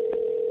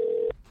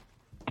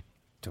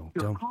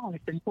 Dum. Call has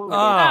been forwarded.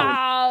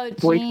 Oh,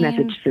 Voice Gene.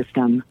 message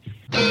system.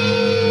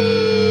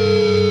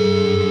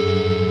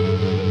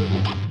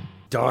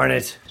 Darn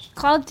it.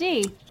 Call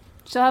D.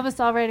 She'll have us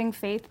all writing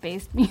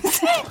faith-based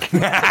music.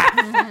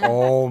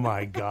 Oh,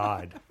 my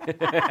God.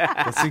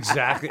 That's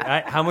exactly...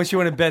 how much you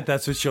want to bet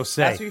that's what she'll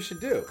say? That's what you should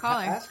do. Call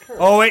her. Ask her.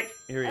 Oh, wait.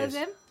 Here he As is.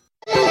 him?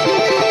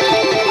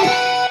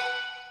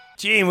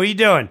 Gene, what are you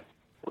doing?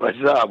 What's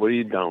up? What are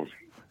you doing?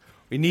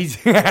 We need...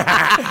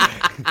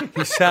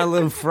 You sound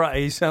a little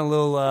You sound a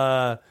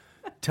little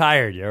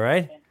tired. You all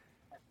right?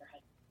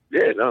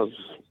 Yeah, no, it's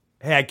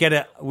Hey, I get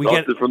it. We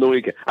exhausted get... from the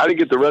weekend. I didn't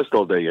get to rest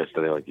all day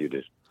yesterday like you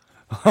did.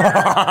 And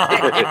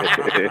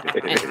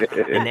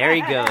there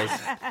he goes.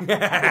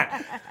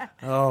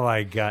 Oh,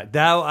 my God.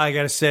 That, I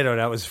got to say, though,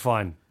 that was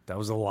fun. That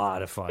was a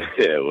lot of fun.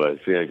 Yeah, it was.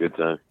 Yeah, good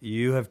time.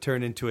 You have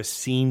turned into a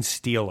scene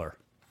stealer.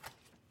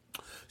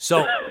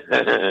 So,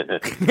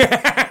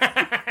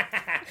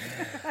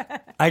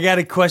 I got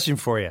a question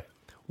for you.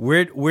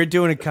 We're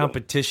doing a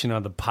competition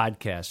on the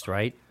podcast,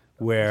 right?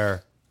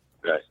 Where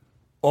Right.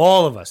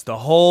 all of us, the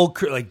whole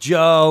crew, like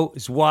Joe,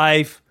 his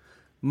wife,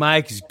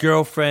 Mike, his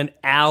girlfriend,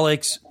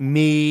 Alex,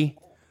 me,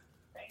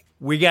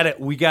 we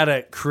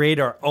gotta create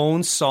our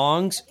own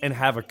songs and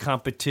have a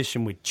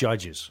competition with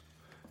judges.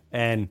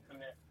 And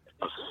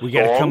we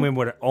gotta come in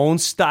with our own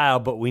style,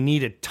 but we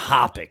need a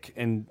topic.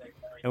 And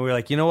we're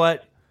like, you know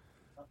what?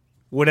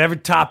 Whatever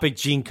topic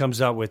Gene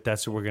comes up with,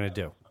 that's what we're gonna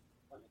do.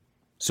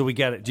 So we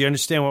got it. Do you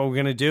understand what we're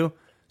gonna do?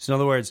 So in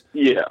other words,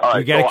 Yeah, all right.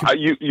 We gotta So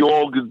you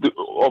all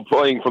are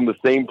playing from the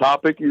same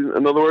topic, in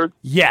other words?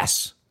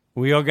 yes,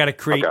 we all got to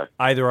create Okay.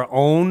 either our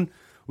own.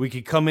 We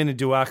could come in and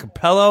do a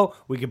cappella.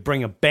 We could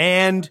bring a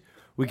band.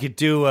 We could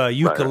do a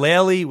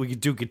ukulele. We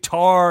could do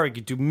guitar. We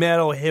could do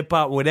metal, hip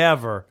hop,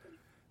 whatever.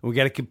 And we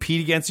got to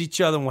compete against each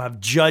other. And we'll have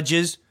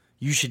judges.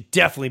 You should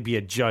definitely be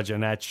a judge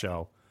on that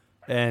show.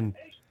 And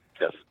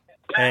Yes.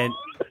 and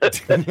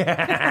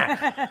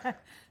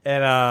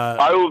and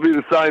I will be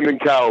the Simon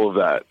Cowell of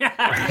that.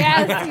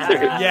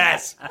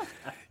 yes,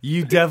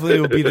 you definitely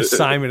will be the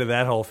Simon of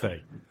that whole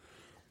thing.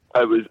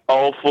 I was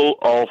awful,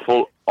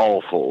 awful,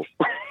 awful.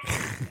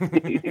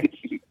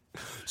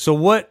 So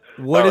what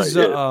All is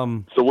right, yeah.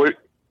 So what?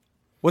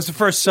 what's the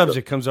first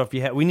subject comes off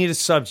your head? We need a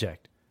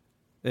subject,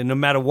 and no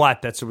matter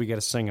what, that's what we got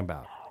to sing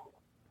about.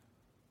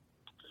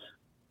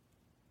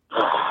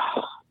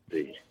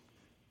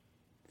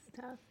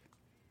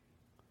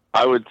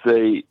 I would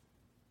say,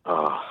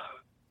 I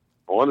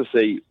want to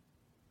say,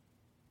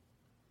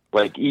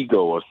 like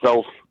ego or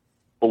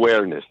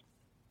self-awareness.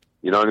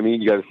 You know what I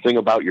mean? You got to sing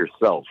about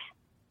yourself.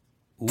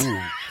 Ooh.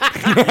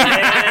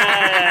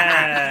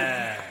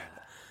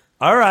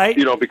 All right.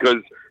 You know, because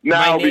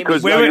now My name because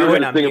is now Breuer, you're going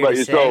and to I'm sing here about to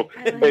yourself.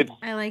 say-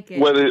 I like it.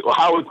 Whether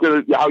how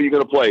you're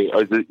going to play.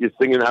 Is it you're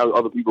singing how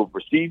other people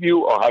perceive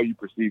you or how you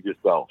perceive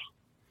yourself?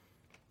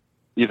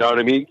 You know what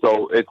I mean?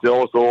 So it's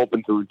also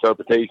open to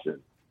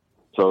interpretation.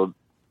 So,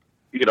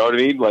 you know what I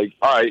mean? Like,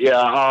 all right,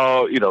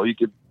 yeah, you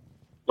could.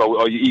 So,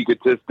 are you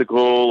egotistical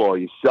or are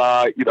you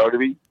shy? You know what I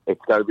mean? It's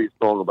got to be a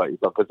song about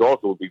yourself. Because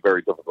also would be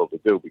very difficult to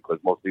do because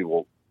most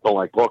people don't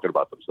like talking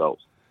about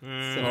themselves.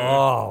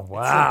 Oh,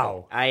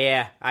 wow.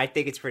 I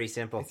think it's pretty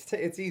simple.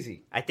 It's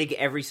easy. I think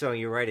every song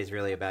you write is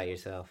really about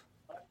yourself.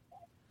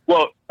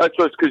 Well, that's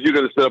just because you're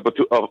going to set up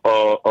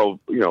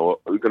you're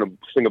going to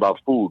sing about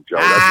food, Joe.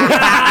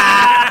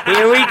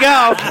 Here we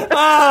go. Oh,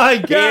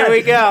 my God. Here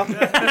we go.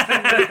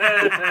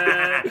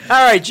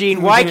 All right,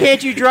 Gene, why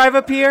can't you drive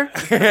up here?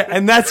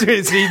 And that's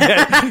what you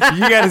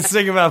got to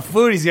sing about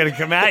food. He's going to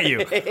come at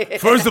you.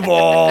 First of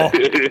all.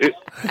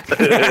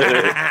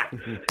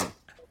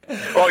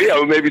 Oh, yeah,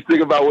 well, maybe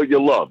sing about what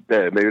you love.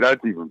 Yeah, maybe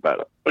that's even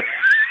better.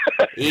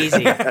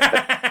 Easy.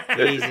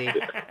 Easy.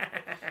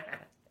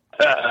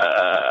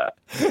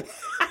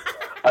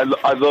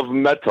 I love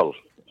metal.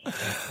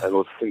 I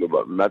love sing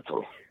about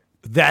metal.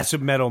 That's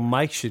what Metal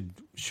Mike should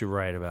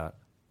write about.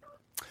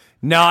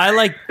 No, I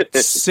like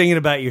singing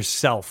about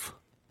yourself.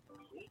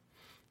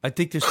 I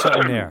think there's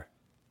something there.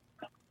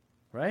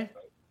 Right?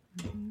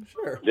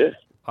 Sure. Yeah.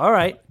 All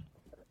right.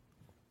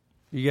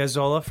 You guys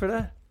all up for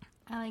that?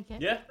 I like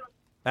it. Yeah.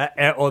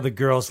 Or the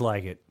girls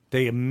like it.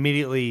 They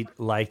immediately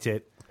liked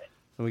it.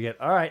 And we get,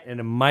 all right. And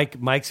then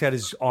Mike's got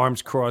his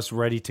arms crossed,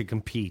 ready to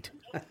compete.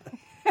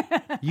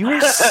 He's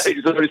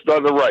already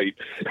starting to write.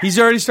 He's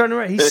already starting to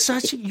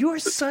write. You're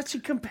such a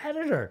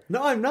competitor.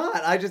 No, I'm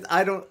not. I don't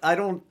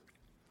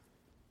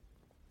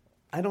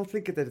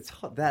think that it's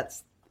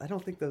I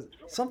don't think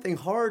something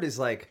hard is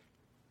like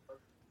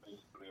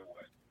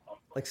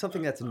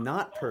something that's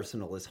not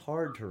personal is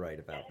hard to write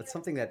about, but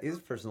something that is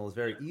personal is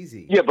very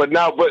easy. Yeah, but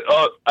I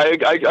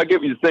get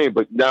what you're saying.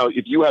 But now,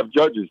 if you have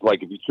judges,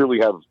 like if you truly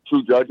have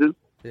two judges,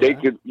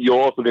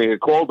 you're also going to get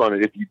called on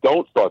it if you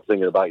don't start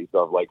singing about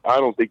yourself. Like, I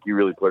don't think you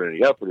really put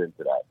any effort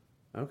into that.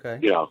 Okay.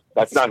 You know,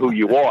 that's not who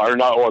you are,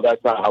 or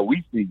that's not how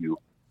we see you.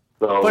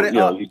 So, but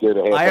you did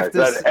a half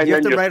you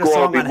have to write a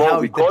song on how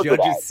the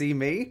judges see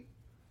me.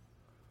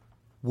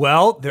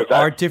 Well, there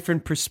are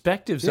different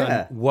perspectives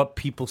on what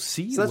people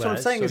see you. So that's what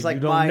I'm saying. So is like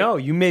you don't know.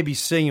 You may be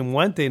singing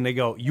one thing, and they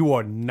go, "You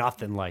are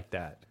nothing like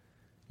that."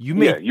 You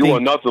are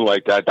nothing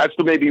like that. That's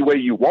the maybe way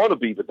you want to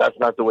be, but that's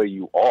not the way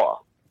you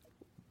are.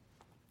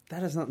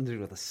 That has nothing to do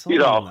with the song,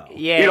 though.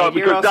 Yeah,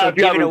 you're also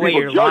giving away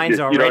your lines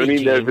already,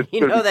 Gene.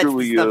 You know that's the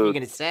stuff you're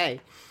going to say.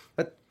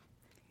 But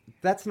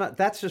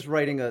that's just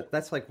writing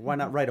that's like, why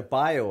not write a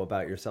bio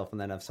about yourself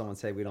and then have someone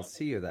say, we don't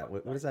see you that.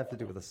 What does that have to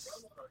do with this?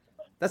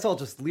 That's all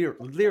just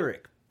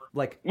lyric.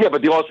 Like, yeah,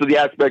 but also the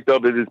aspect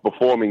of it is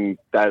performing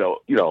that,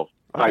 how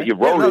you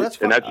wrote it,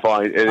 and that's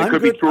fine. And it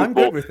could be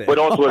truthful, but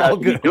also it has to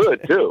be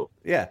good, too.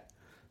 Yeah.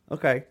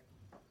 Okay.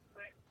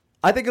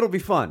 I think it'll be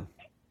fun.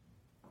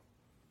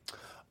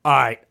 All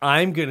right,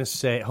 I'm going to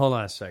say, hold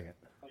on a second.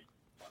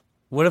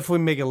 What if we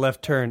make a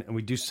left turn and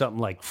we do something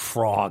like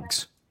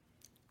frogs?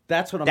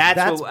 That's what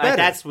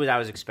that's what I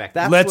was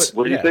expecting. What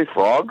did you say,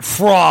 frogs?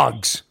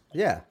 Frogs.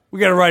 Yeah. We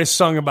got to write a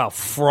song about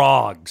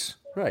frogs.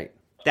 Right.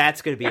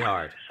 That's going to be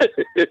hard.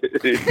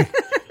 It's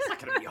not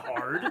going to be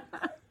hard.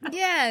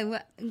 Yeah.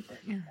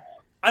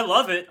 I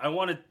love it. I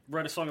want to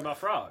write a song about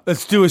frogs.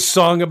 Let's do a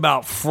song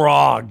about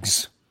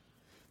frogs.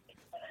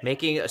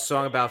 Making a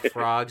song about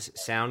frogs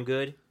sound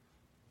good?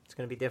 It's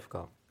going to be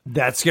difficult.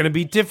 That's going to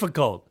be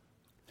difficult.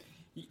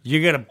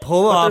 You're going to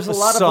pull off there's a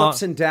lot song. of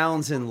ups and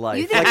downs in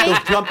life.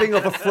 Like the jumping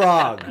of a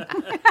frog.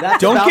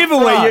 Don't give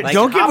away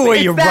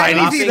your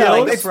writing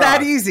skills. It's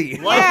that easy.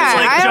 Life is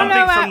like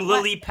jumping from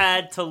lily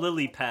pad to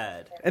lily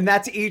pad. And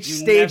that's each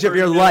stage of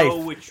your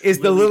life is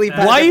the lily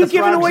pad. Why are you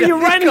giving away your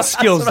writing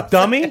skills,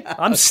 dummy?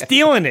 I'm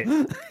stealing it.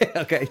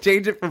 Okay,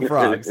 change it from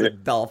frogs to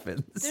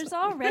dolphins. There's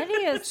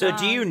already a song. So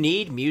do you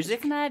need music?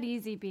 It's not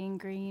easy being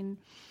green.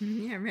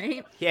 Yeah,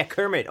 right? Yeah,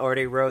 Kermit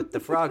already wrote the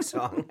frog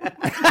song.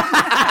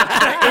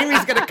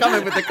 Amy's going to come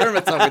in with the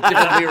Kermit song with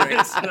different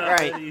lyrics.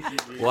 Right.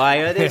 Why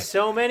are there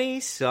so many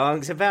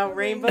songs about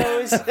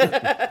rainbows?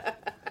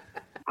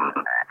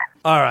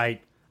 All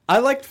right. I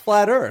liked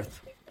Flat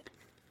Earth.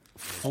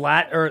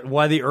 Flat Earth?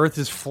 Why the Earth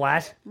is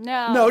flat?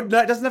 No, it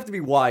doesn't have to be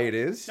why it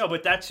is. No,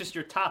 but that's just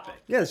your topic.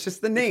 Yeah, it's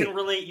just the name. You can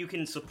relate. You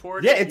can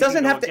support it. Yeah, it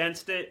doesn't have to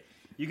against it.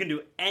 You can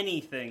do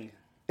anything.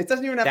 It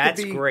doesn't even have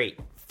to be great.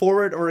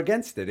 For it or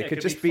against it. Yeah, it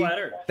could just be Flat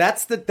Earth.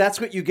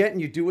 That's what you get,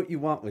 and you do what you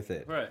want with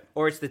it. Right.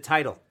 Or it's the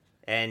title,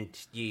 and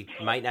you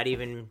might not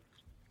even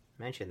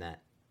mention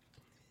that.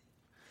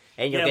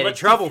 And you'll get in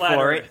trouble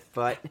for it,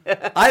 but...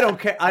 I don't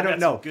care. I don't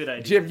know. Good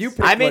ideas. Jim, you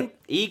pick I'm in.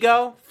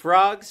 Ego,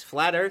 frogs,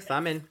 Flat Earth,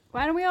 I'm in.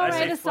 Why don't we all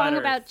write a song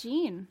about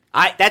Gene?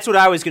 That's what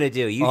I was going to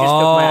do. You just took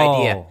my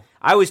idea.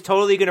 I was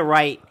totally going to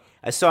write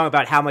a song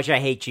about how much I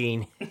hate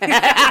Gene.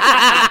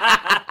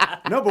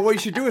 No, but what you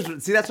should do is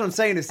see. That's what I'm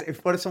saying. Is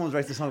what if someone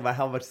writes a song about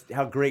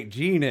how great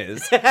Gene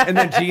is, and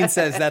then Gene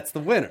says that's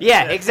the winner?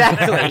 Yeah,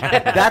 exactly.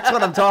 That's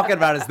what I'm talking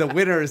about. Is the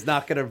winner is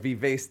not going to be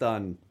based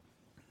on.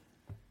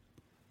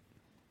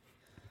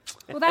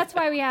 Well, that's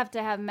why we have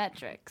to have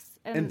metrics.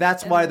 And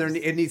that's why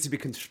it needs to be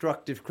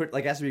constructive.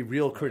 Like, it has to be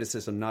real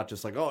criticism, not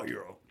just like, oh,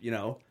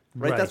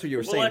 right? That's what you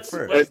were saying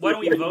first. Why don't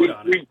we vote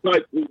on it?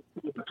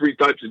 Three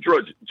types of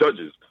judges.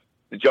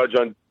 The judge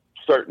on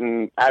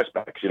certain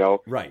aspects,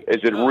 Right. Is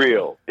it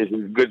real? Is it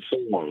a good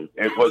song?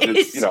 Was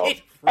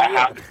it,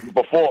 a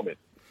performance?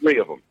 3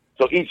 of them.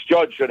 So each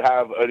judge should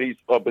have at least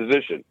a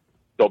position.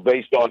 So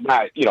based on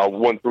that,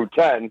 1 through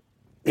 10,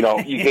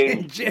 you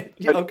gave.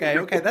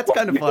 Okay, that's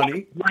kind of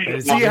funny.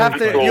 So you have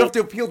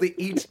to appeal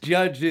to each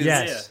judge's.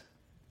 Yes.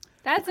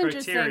 That's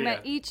interesting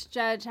that each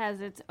judge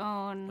has its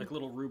own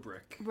little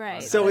rubric.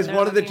 Right. So is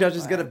one of the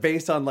judges going to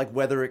base on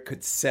whether it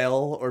could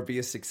sell or be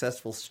a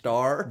successful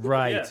star?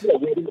 Right. Yeah.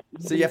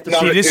 So you have to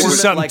see. This is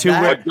something like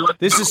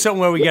this is something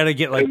where we got to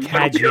get like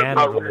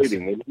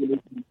Caggiano.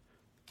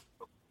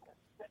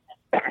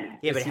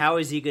 Yeah, but how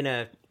is he going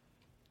to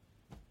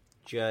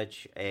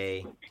judge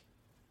a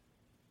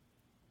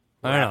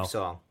rap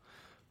song?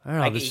 I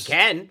don't know. He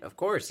can, of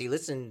course. He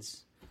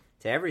listens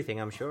to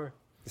everything, I'm sure.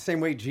 The same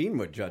way Gene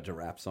would judge a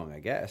rap song, I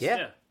guess.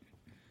 Yeah.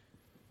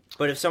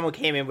 But if someone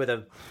came in with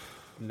a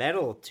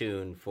metal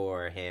tune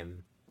for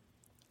him,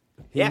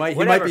 he'll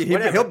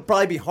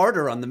probably be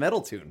harder on the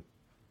metal tune.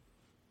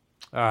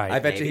 All right. I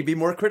bet you he'd be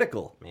more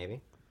critical.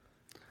 Maybe.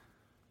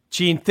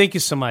 Gene, think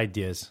of some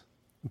ideas.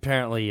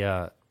 Apparently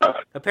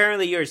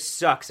yours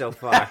suck so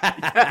far.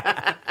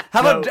 How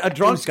about a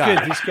drunk guy?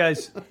 Good. These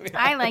guys.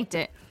 I liked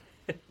it.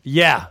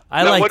 Yeah,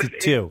 I liked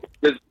it too.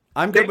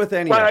 I'm good with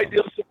any of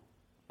them.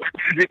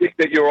 Do you think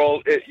that you're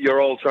all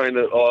trying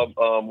to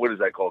what is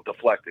that called?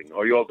 Deflecting?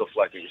 Or you're all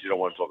deflecting because you don't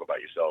want to talk about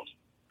yourselves?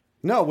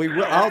 No,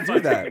 I'll do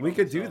that. We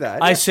could do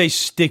that. I say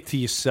stick to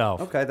yourself.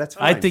 Okay, that's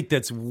fine. I think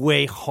that's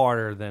way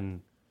harder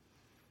than.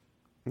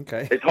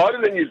 Okay, it's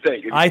harder than you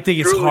think. I think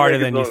it's harder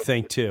than you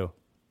think too.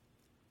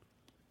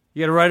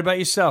 You got to write about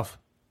yourself.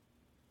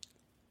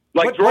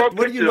 Like what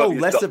do you know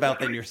less about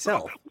than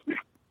yourself?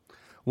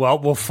 Well,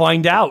 we'll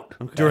find out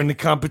during the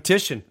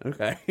competition.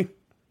 Okay. I'm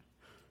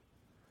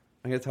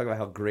going to talk about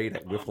how great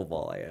at wiffle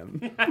ball I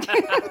am.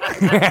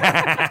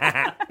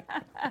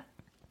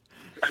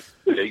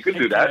 Yeah, you can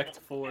do that.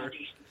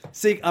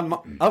 See, I'm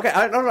okay.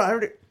 I don't know. I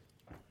already.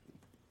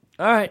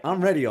 All right,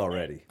 I'm ready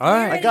already. All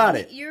right, I got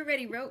it. You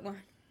already wrote one.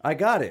 I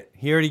got it.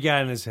 He already got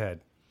it in his head.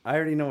 I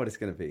already know what it's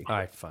going to be. All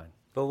right, fine.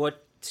 But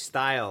what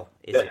style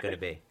is it going to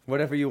be?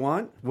 Whatever you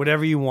want.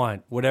 Whatever you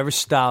want. Whatever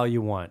style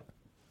you want.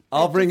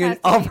 I'll bring in.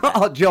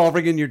 Joe, I'll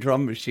bring in your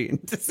drum machine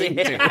to sing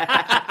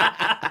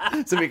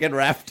to, so we can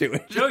rap to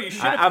it. Joe, you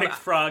should have picked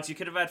frogs. You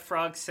could have had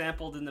frogs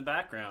sampled in the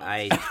background.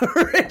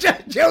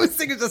 Joe's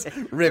singing just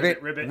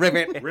ribbit, ribbit,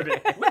 ribbit,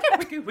 ribbit,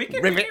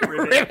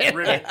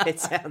 ribbit.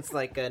 It sounds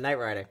like a Knight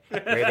Rider.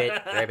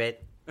 Ribbit,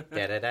 ribbit,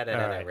 da da da da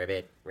da.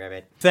 Ribbit,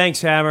 ribbit.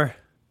 Thanks, Hammer.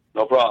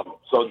 No problem.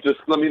 So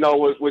just let me know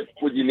what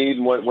you need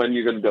and when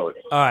you're going to do it.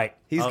 All right.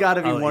 He's got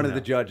to be one of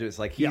the judges.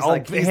 Like he's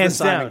the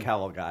Simon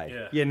Cowell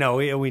guy. Yeah, no,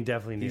 we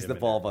definitely need He's the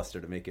ball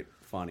buster to make it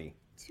funny.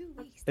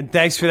 And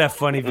thanks for that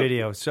funny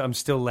video. So I'm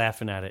still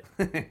laughing at it.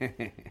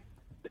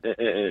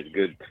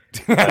 Good.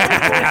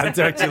 I'll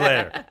talk to you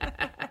later.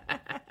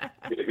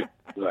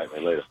 All right,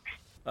 man, later.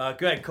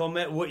 Go ahead,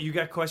 Coleman. What you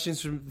got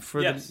questions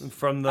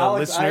from the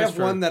Alex, listeners? I have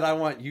one that I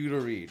want you to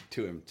read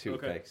to him too.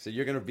 Okay, so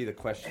you're going to be the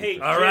question. Hey,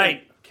 all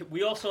right.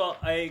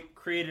 I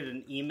created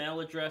an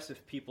email address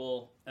if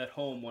people at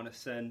home want to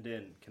send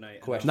in. Can I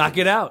knock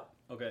it out?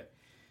 Okay.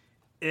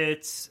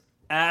 It's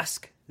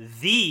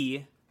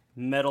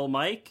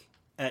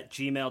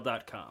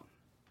askthemetalmike@gmail.com.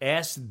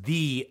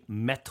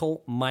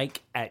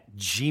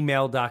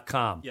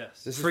 askthemetalmike@gmail.com.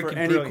 Yes. This is for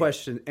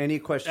any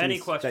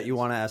questions that you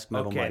want to ask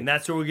Metal Mike. Mike. And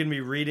that's what we're going to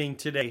be reading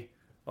today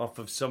off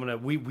of someone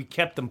that we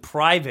kept them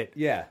private.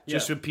 Yeah.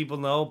 Just so people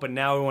know, but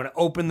now we want to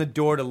open the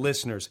door to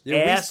listeners.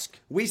 Yeah,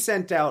 we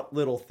sent out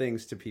little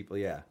things to people,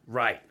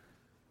 Right.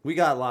 We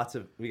got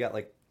hundreds.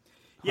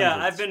 Yeah,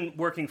 I've been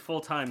working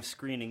full-time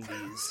screening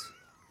these.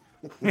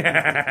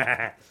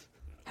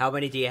 How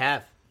many do you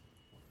have?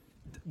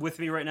 With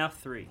me right now,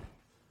 3.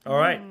 All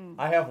right.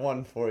 I have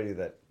one for you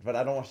but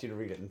I don't want you to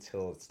read it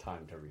until it's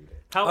time to read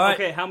it.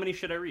 Okay, how many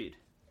should I read?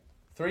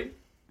 3?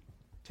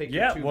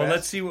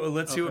 Let's see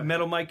what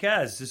Metal Mike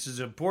has. This is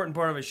an important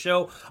part of a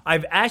show.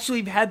 I've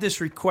actually had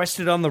this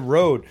requested on the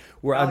road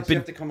where Alex, you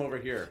have to come over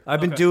here.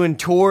 I've been doing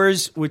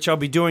tours, which I'll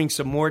be doing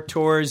some more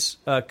tours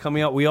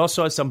coming up. We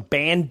also have some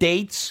band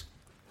dates.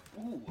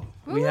 Ooh,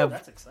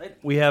 that's exciting.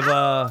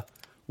 We're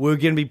going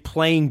to be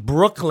playing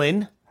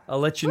Brooklyn. I'll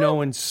let you know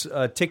when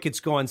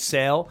tickets go on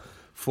sale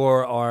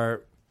for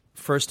our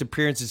first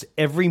appearances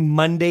every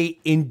Monday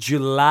in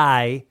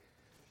July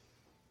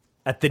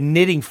at the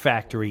Knitting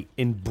Factory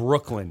in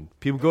Brooklyn.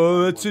 People go,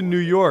 oh, that's in New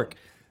York.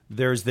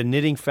 There's the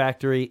Knitting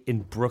Factory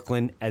in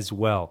Brooklyn as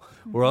well.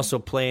 We're also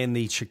playing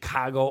the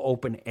Chicago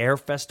Open Air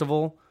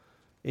Festival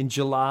in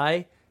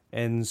July.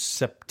 And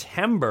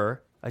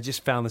September, I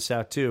just found this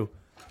out too.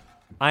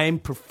 I am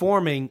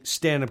performing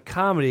stand-up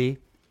comedy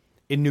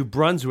in New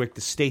Brunswick,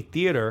 the State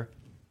Theater.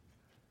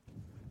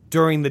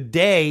 During the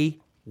day,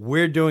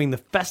 we're doing the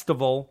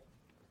festival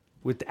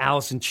with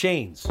Alice in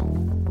Chains.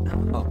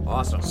 Oh,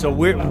 awesome! So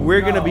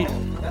we're going to be.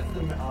 That's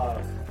the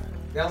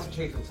Alice in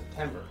Chains in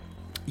September.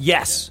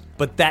 Yes,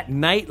 but that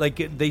night,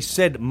 like they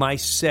said, my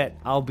set,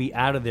 I'll be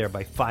out of there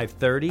by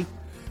 5:30.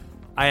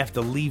 I have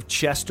to leave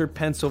Chester,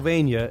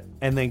 Pennsylvania,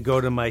 and then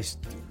go to my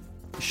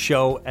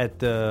show at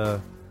the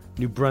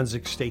New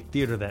Brunswick State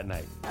Theater that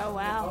night. Oh,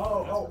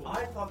 wow. Oh,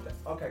 I thought that.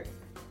 Okay.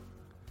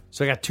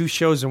 So I got 2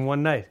 shows in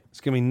one night.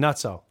 It's going to be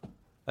nutso.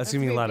 That's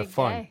going to be a lot of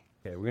fun. Day.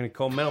 Okay, we're going to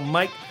call Metal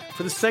Mike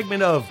for the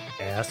segment of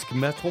Ask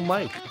Metal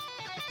Mike.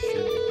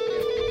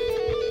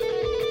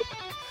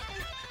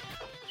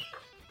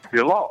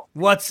 Hello.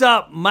 What's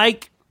up,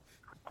 Mike?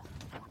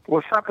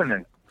 What's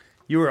happening?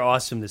 You were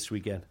awesome this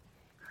weekend.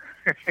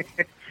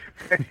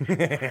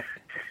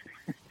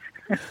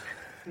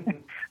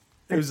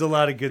 There was a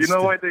lot of good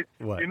stuff.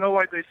 You know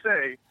why they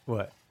say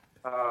what?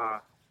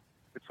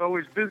 It's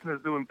always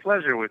business doing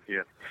pleasure with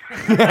you.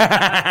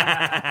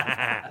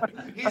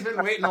 He's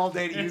been waiting all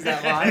day to use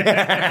that line.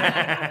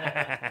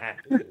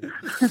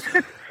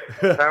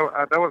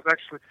 that was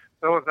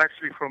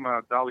actually from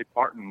a Dolly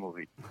Parton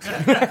movie. 9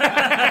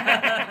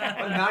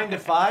 to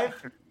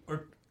 5?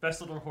 Or Best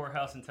Little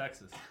Whorehouse in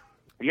Texas.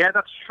 Yeah,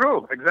 that's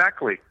true.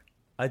 Exactly.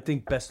 I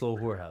think Best Little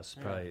Whorehouse.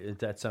 Probably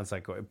that sounds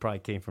like it probably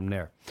came from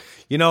there.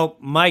 You know,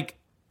 Mike,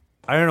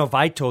 I don't know if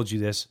I told you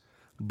this,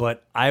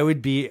 but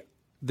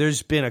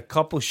there's been a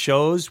couple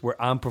shows where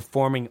I'm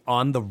performing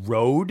on the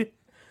road,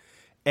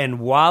 and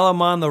while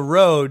I'm on the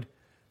road,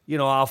 you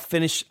know, I'll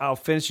finish a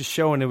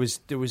show, and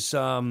there was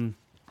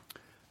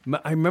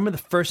I remember the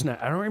first night.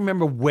 I don't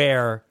remember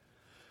where,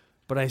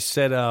 but I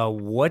said,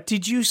 "What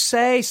did you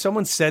say?"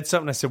 Someone said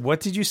something. I said, "What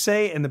did you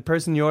say?" And the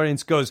person in the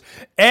audience goes,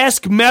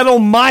 "Ask Metal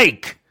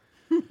Mike."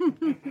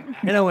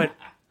 And I went,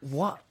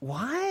 What?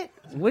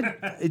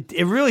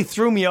 It really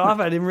threw me off.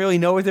 I didn't really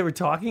know what they were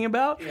talking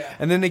about. Yeah.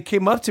 And then they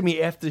came up to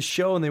me after the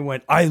show and they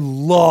went, "I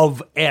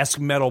love Ask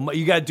Metal Mike.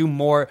 You got to do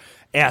more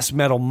Ask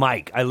Metal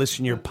Mike. I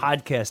listen to your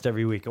podcast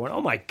every week." I went,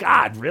 "Oh my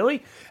God,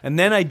 really?" And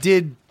then I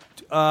did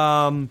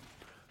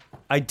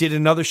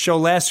another show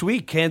last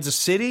week, Kansas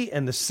City,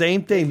 and the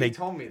same thing. They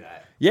told me that.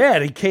 Yeah,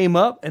 they came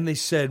up and they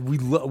said, we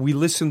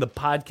listen to the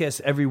podcast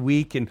every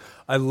week, and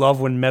I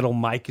love when Metal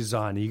Mike is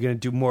on. Are you going to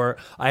do more?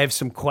 I have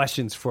some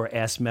questions for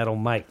Ask Metal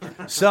Mike.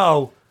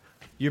 So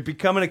you're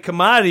becoming a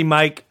commodity,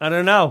 Mike. I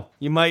don't know.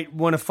 You might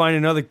want to find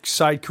another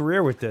side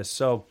career with this.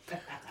 So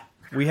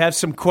we have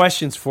some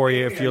questions for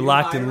you if you're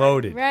locked and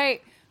loaded.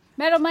 Right.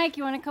 Metal Mike,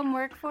 you want to come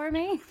work for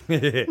me?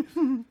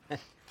 You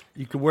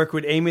can work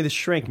with Amy the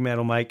Shrink,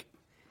 Metal Mike.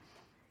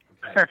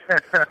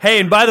 Hey,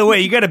 and by the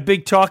way, you got a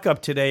big talk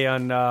up today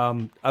on.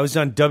 I was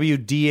on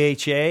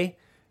WDHA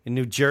in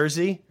New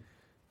Jersey,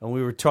 and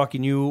we were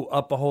talking you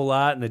up a whole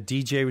lot, and the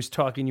DJ was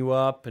talking you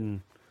up,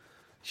 and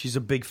she's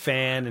a big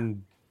fan,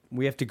 and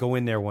we have to go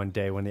in there one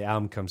day when the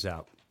album comes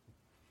out.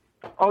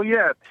 Oh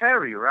yeah,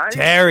 Terry, right?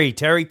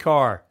 Terry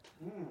Carr.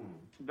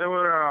 There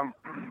were.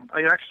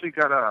 I actually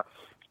got a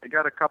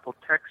couple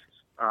texts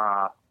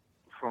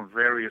from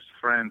various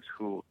friends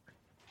who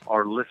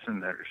are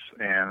listeners,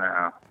 and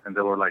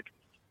they were like,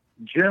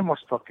 "Jim was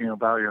talking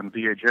about you on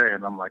DHA,"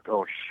 and I'm like,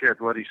 "Oh shit,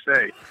 what'd he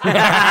say?"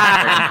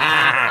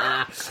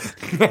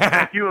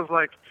 he was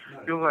like,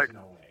 no, it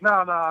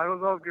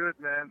was all good,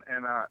 man,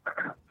 and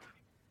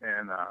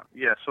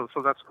yeah, so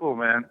that's cool,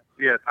 man.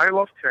 Yeah, I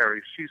love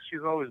Terry.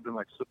 She's always been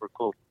like super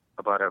cool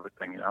about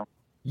everything, you know.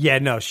 Yeah,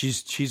 no,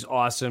 she's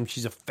awesome.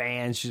 She's a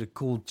fan. She's a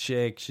cool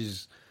chick.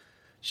 She's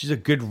a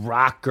good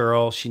rock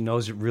girl. She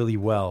knows it really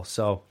well.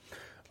 So.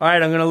 All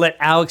right, I'm going to let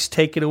Alex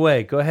take it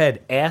away. Go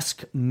ahead.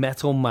 Ask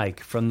Metal Mike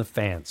from the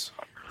fans.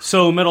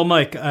 So, Metal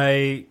Mike,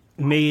 I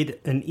made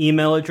an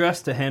email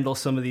address to handle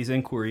some of these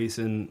inquiries,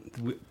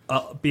 and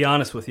I'll be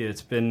honest with you,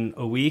 it's been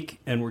a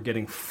week, and we're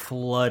getting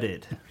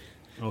flooded,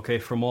 okay,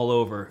 from all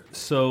over.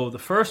 So the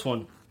first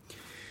one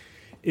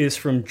is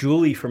from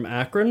Julie from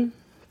Akron.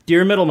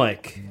 Dear Metal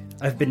Mike,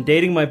 I've been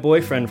dating my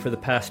boyfriend for the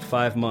past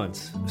 5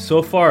 months.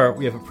 So far,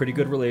 we have a pretty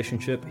good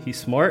relationship. He's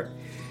smart.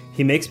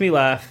 He makes me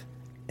laugh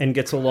and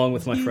gets along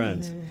with my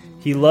friends.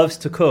 He loves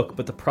to cook,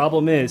 but the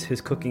problem is his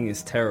cooking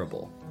is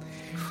terrible.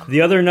 The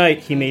other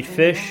night, he made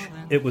fish.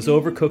 It was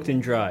overcooked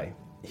and dry.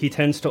 He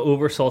tends to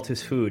oversalt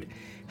his food.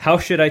 How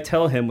should I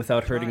tell him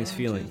without hurting his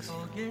feelings?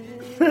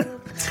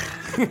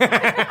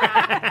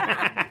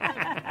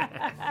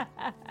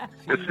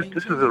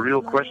 This is a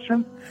real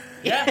question?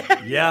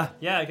 Yeah.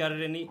 Yeah, I got it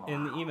in the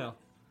email.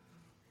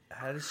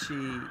 How does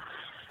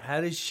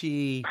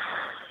she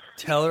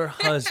tell her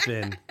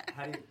husband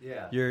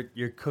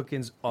your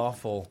cooking's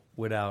awful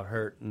without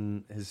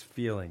hurting his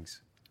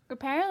feelings?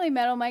 Apparently,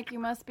 Metal Mike, you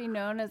must be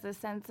known as a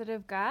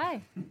sensitive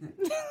guy.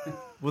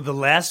 Well, the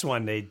last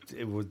one,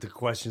 the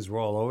questions were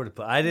all over the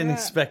place. I didn't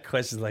expect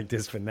questions like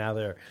this, but now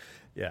they're,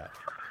 Yeah,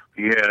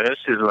 this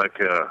is like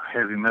a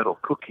heavy metal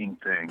cooking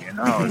thing, you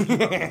know.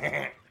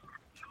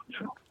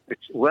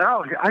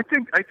 Well, I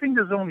think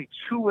there's only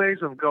two ways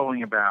of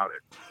going about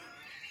it.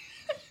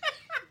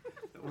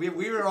 We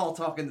were all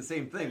talking the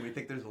same thing. We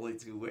think there's only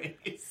two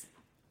ways.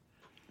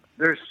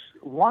 There's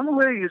one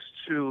way is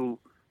to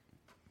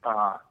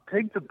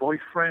take the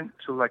boyfriend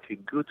to like a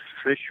good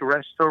fish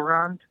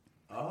restaurant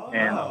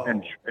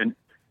and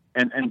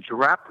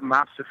drop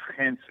massive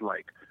hints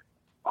like,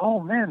 "Oh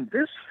man,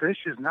 this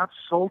fish is not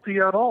salty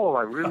at all.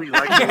 I really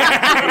like it."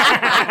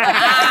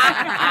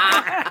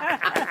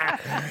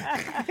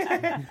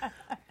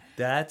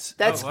 That's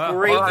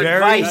great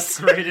advice. That's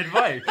great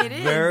advice. It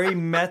is. Very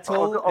metal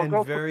I'll go and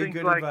for very things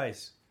good like-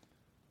 advice.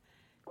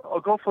 I'll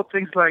go for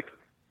things like,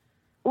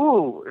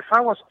 "Ooh, if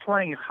I was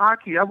playing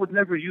hockey, I would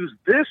never use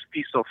this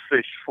piece of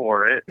fish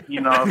for it."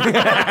 You know,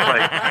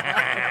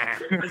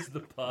 like, Is the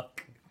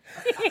puck.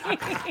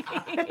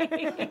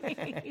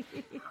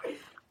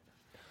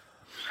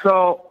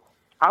 So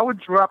I would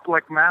drop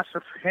like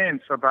massive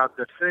hints about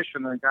the fish,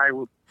 and the guy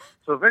would.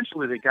 So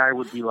eventually, the guy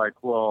would be like,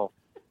 "Well,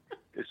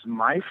 is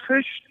my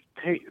fish?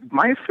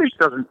 My fish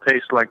doesn't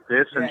taste like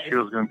this," and she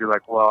was going to be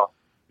like, "Well,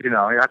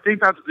 I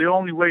think that's the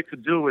only way to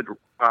do it."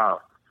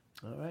 All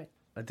right.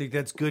 I think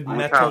that's good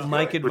metal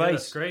Mike advice.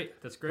 That's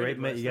great. That's great.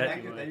 Great,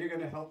 advice. Then you're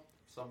going to help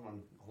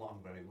someone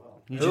along very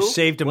well. You just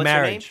saved a What's her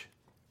marriage.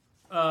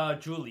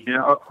 Julie.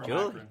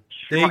 Julie.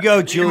 There you go,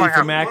 She Julie might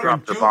from have to Akron.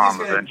 drop the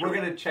bomb eventually. We're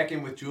going to check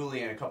in with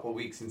Julie in a couple of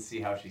weeks and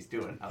see how she's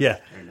doing. How Yeah.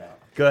 this turned out.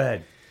 Go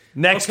ahead.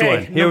 Next Okay,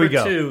 one. Here we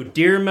number go. 2.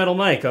 Dear Metal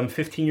Mike, I'm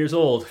 15 years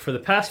old. For the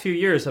past few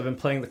years, I've been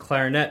playing the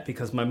clarinet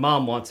because my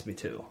mom wants me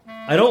to.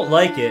 I don't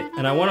like it,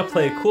 and I want to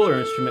play a cooler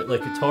instrument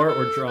like guitar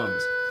or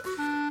drums.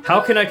 How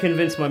can I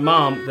convince my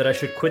mom that I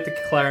should quit the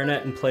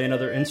clarinet and play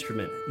another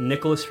instrument?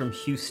 Nicholas from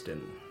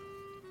Houston.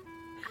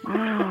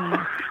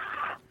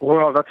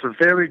 Well, that's a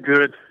very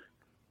good.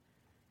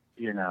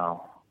 You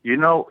know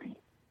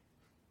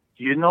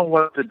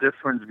what the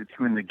difference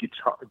between the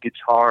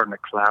guitar and the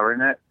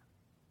clarinet?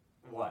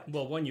 What?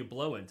 Well, one you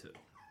blow into.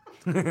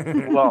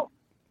 Well,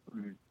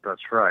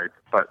 that's right,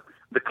 but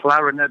the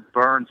clarinet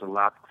burns a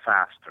lot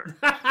faster.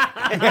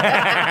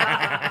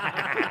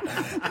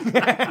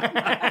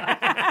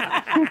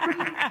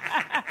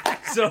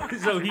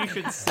 So he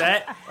should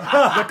set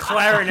the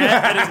clarinet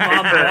that his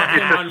mom bought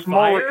him on It's a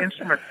smaller fire?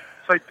 instrument.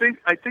 So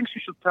I think she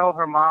should tell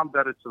her mom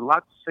that it's a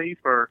lot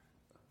safer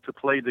to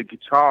play the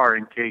guitar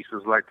in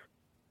cases like,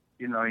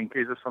 in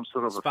case of some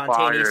sort of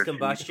Spontaneous a fire,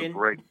 combustion. she needs to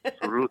break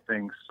through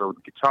things. So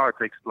the guitar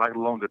takes a lot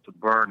longer to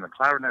burn. The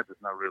clarinet is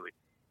not really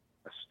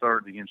a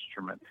sturdy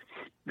instrument.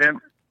 Then,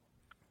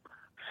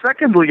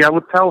 secondly, I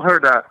would tell her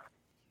that,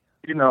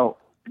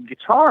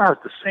 guitar has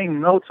the same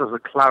notes as a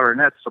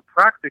clarinet, so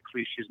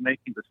practically she's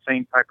making the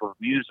same type of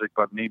music,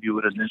 but maybe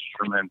with an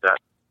instrument that,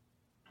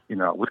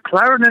 with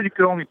clarinet you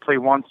can only play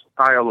one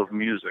style of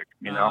music,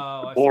 I see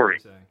what boring.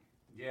 you're saying.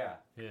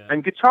 Yeah.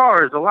 And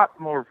guitar is a lot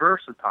more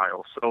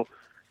versatile, so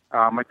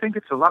I think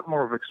it's a lot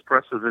more of an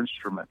expressive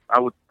instrument. I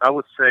would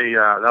say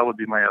that would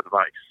be my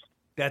advice.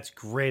 That's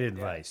great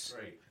advice.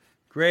 Great.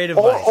 Great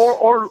advice.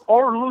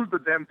 Or lose the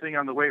damn thing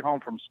on the way home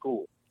from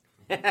school.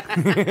 I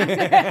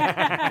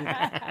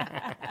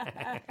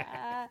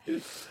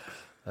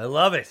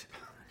love it.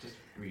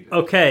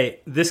 Okay,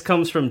 this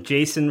comes from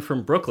Jason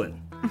from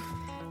Brooklyn.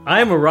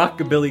 I am a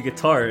rockabilly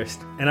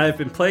guitarist, and I've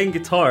been playing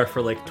guitar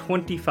for like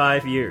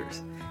 25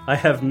 years. I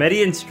have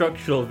many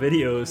instructional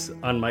videos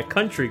on my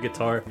country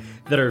guitar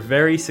that are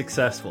very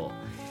successful.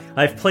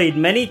 I've played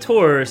many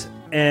tours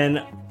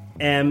and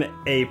am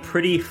a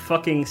pretty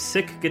fucking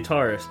sick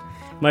guitarist.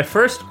 My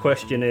first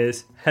question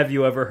is, have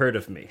you ever heard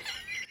of me?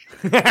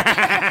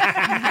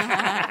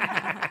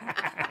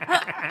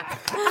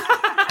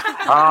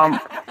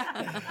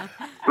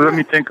 Let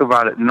me think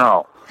about it.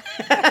 No.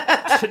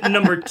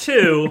 Number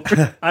 2,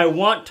 I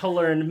want to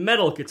learn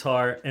metal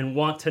guitar and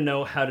want to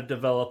know how to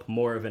develop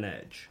more of an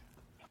edge.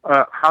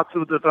 How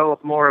to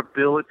develop more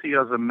ability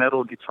as a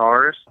metal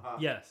guitarist?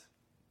 Yes.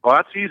 Well,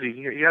 that's easy.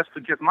 He has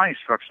to get my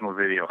instructional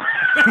video.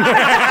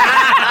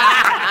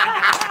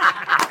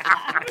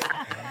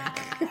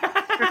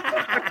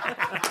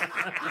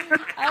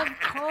 Of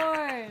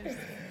course.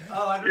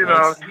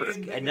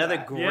 Another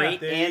great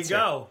there answer. you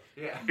go.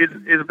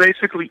 It's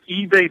basically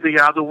eBay the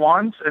other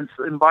ones and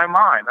buy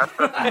mine. That's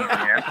the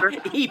answer.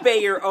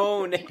 eBay your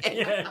own.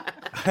 eBay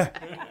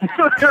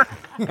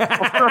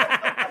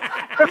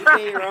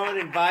your own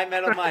and buy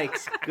metal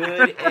mics.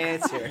 Good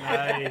answer.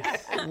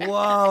 Nice.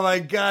 Wow, my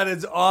God,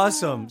 it's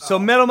awesome. So,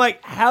 Metal Mike,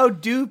 how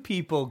do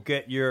people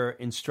get your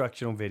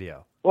instructional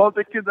video? Well,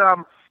 they could.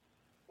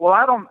 Well,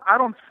 I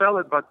don't sell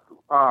it, but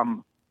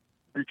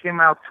it came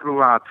out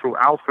through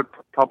Alfred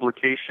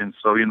Publications.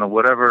 So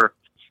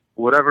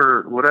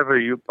whatever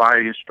you buy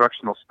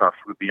instructional stuff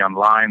would be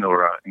online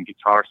or in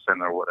Guitar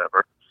Center or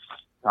whatever.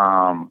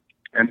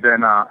 And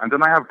then I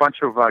have a bunch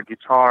of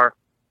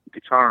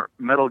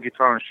metal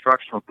guitar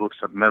instructional books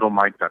at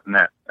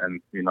metalmike.net, and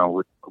we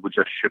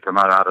just ship them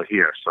out of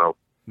here. So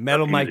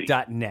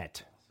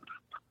Metalmike.net.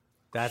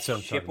 That's what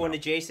I'm Ship talking one to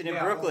about. Jason in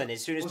Brooklyn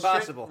as soon as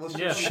possible.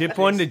 Ship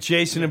one to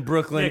Jason in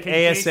Brooklyn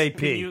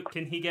ASAP.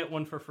 Can he get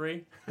one for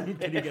free? Can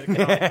he get a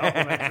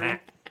complimentary?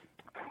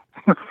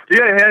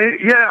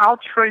 Yeah, I'll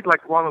trade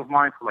like one of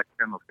mine for like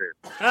 10 of his.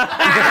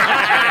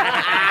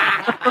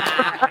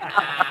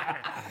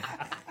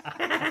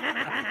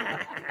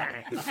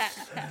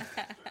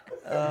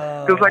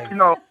 Because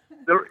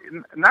they're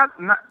not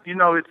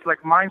it's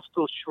like mine's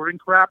still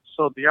shrink wrapped,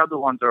 so the other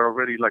ones are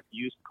already like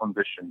used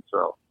condition.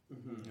 So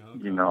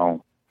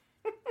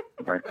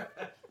right.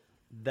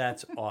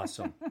 That's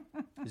awesome.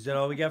 Is that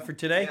all we got for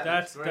today? Yeah,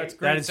 that's great.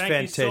 That is Thank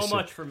fantastic. you so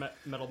much for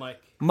Metal Mike.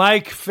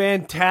 Mike,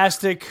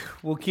 fantastic.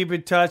 We'll keep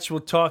in touch. We'll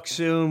talk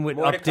soon with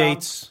More to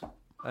updates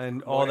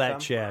and all that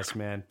jazz,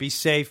 man. Be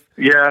safe.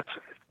 Yeah.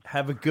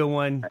 Have a good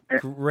one.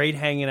 Great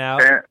hanging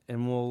out,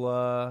 and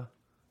we'll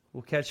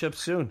catch up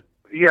soon.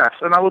 Yes,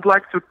 and I would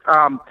like to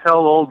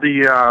tell all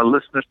the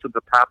listeners to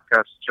the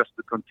podcast just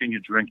to continue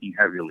drinking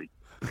heavily.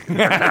 It's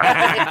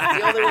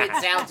the only way it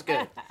sounds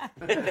good.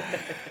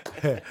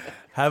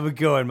 Have a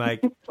good one,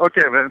 Mike.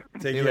 Okay, man.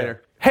 See you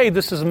later. Hey,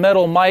 this is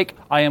Metal Mike.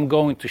 I am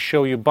going to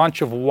show you a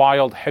bunch of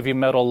wild heavy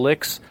metal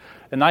licks,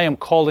 and I am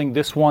calling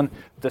this one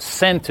the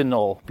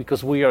Sentinel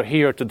because we are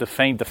here to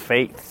defend the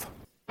faith.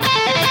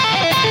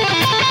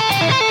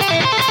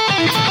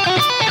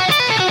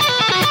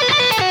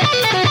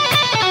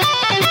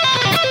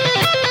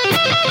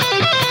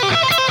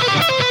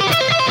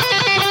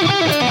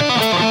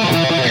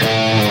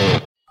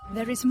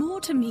 There is more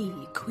to me,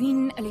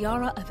 Queen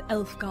Eliara of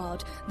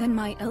Elfgard, than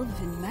my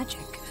elven magic.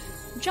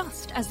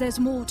 Just as there's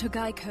more to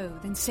Geico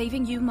than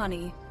saving you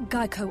money,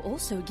 Geico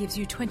also gives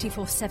you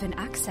 24/7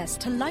 access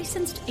to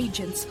licensed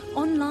agents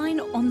online,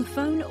 on the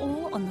phone,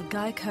 or on the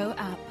Geico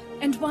app.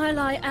 And while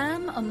I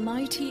am a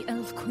mighty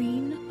elf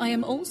queen, I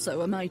am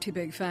also a mighty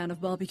big fan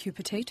of barbecue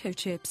potato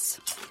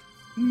chips.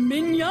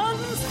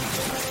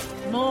 Minions!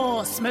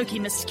 More smoky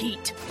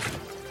mesquite.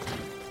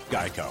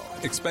 Geico.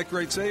 Expect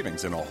great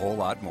savings and a whole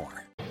lot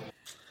more.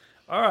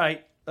 All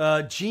right.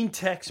 Gene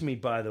texted me,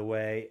 by the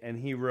way, and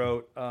he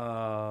wrote,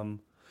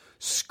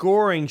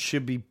 scoring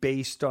should be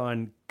based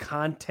on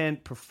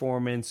content,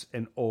 performance,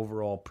 and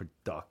overall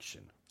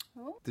production.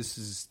 Oh.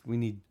 We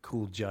need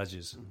cool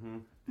judges. Mm-hmm.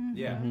 Mm-hmm.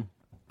 Yeah. Mm-hmm.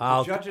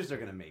 The judges are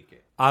going to make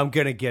it. I'm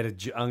gonna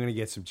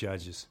get some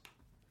judges.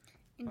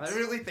 I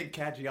really think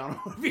Caggiano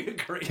would be a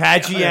great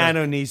Caggiano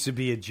judge. needs to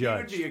be a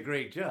judge. He would be a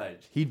great judge.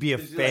 He'd be a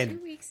fan.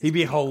 Like, He'd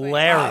be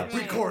hilarious.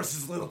 Pre-chorus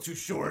is a little too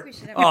short.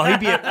 Oh, he'd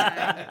be. You know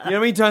how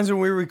many times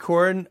when we were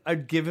recording,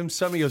 I'd give him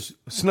something. He goes,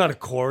 "It's not a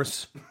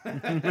chorus.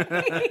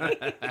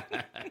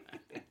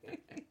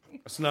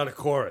 It's not a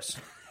chorus.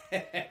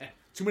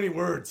 Too many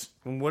words.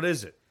 And what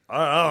is it?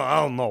 I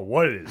don't know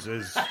what it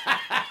is.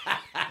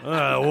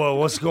 Well,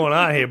 what's going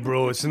on here,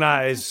 bro? It's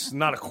not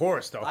a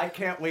chorus though. I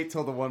can't wait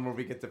till the one where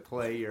we get to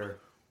play your.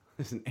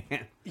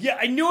 Yeah,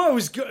 I knew I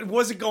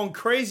wasn't going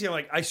crazy. I'm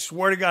like, I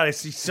swear to God, I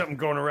see something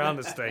going around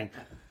this thing.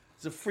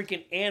 There's a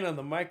freaking ant on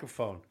the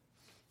microphone.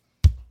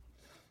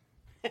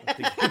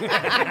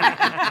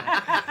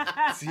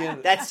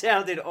 That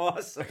sounded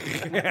awesome.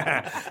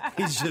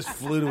 He just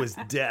flew to his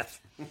death.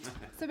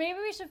 So maybe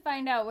we should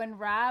find out when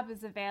Rob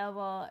is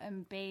available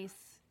and base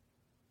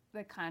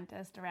the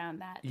contest around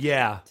that.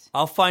 Yeah,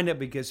 I'll find it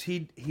because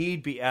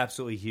he'd be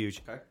absolutely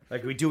huge. Okay.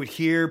 Like we do it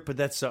here, but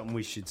that's something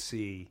we should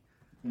see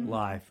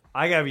live.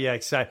 I gotta be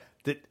excited.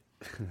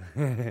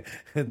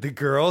 The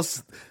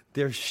girls,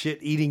 their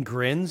shit-eating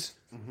grins.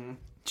 Mm-hmm.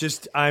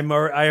 I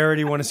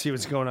already want to see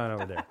what's going on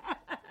over there.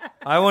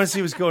 I want to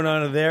see what's going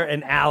on over there.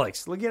 And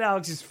Alex, look at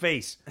Alex's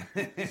face.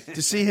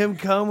 To see him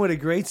come with a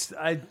great.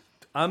 I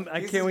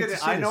can't wait to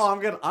see. I know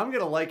I'm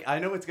gonna like. I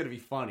know it's gonna be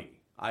funny.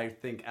 I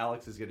think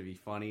Alex is gonna be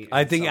funny.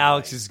 I think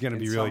Alex is gonna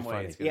be really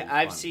funny. Yeah,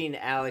 I've seen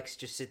Alex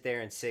just sit there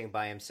and sing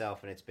by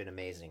himself, and it's been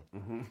amazing.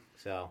 Mm-hmm.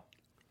 So,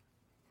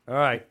 all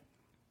right,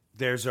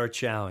 there's our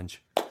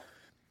challenge.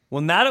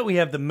 Well, now that we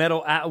have the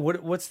metal,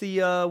 what's the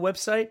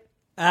website?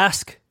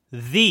 Ask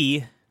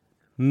the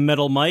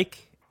Metal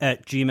Mike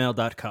at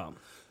gmail.com.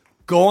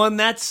 Go on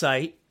that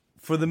site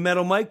for the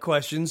Metal Mike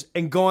questions,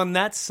 and go on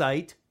that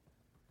site.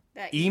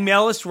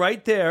 Email us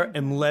right there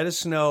and let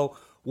us know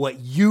what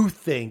you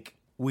think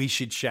we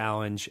should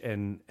challenge.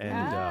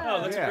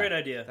 That's a great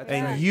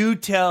idea. You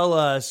tell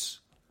us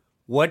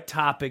what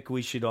topic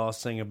we should all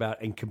sing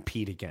about and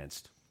compete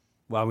against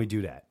while we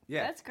do that.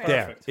 Yeah, that's great.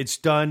 There, it's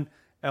done,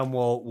 and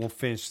we'll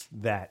finish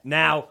that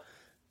now.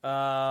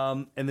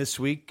 And this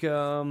week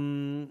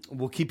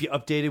we'll keep you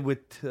updated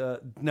with.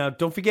 Now,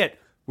 don't forget,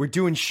 we're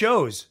doing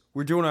shows.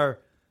 We're doing our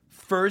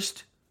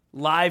first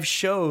live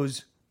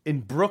shows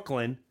in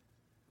Brooklyn.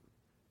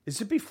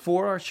 Is it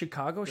before our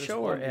Chicago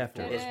show or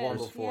after? There's one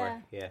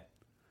before. Yeah.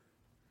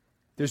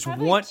 There's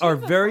Probably one. two Our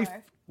very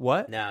before.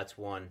 what? No, it's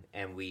one,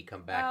 and we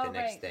come back the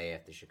next day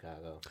after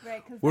Chicago.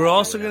 Right, 'cause We're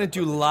also going to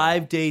do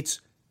live dates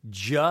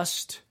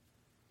just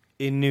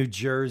in New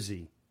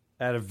Jersey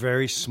at a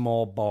very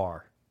small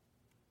bar.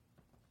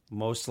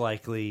 Most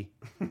likely,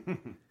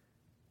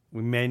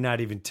 we may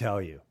not even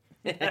tell you.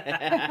 So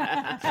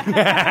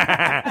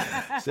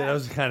that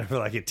was kind of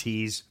like a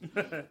tease.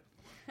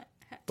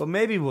 But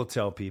maybe we'll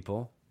tell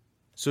people.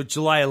 So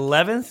July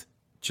 11th,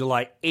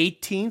 July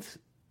 18th,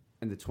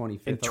 and the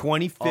 25th. And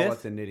 25th. All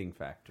at the Knitting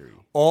Factory.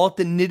 All at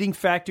the Knitting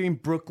Factory in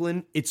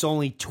Brooklyn. It's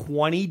only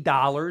 $20.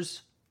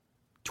 $20.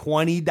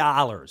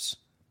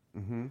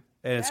 Mm-hmm. And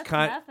That's it's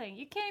kind nothing.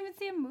 You can't even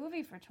see a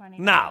movie for $20.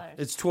 No,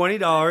 it's $20.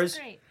 That's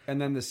great.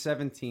 And then the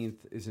 17th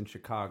is in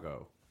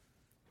Chicago.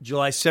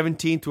 July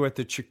 17th, we're at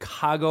the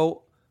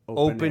Chicago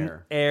Open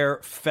Air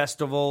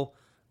Festival.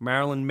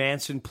 Marilyn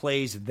Manson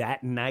plays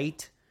that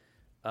night.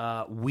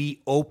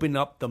 We open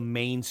up the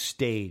main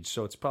stage,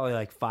 so it's probably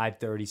like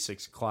 5:30,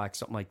 6 o'clock,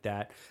 something like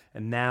that.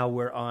 And now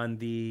we're on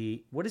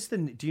the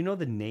do you know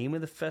the name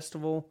of the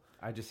festival?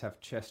 I just have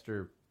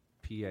Chester,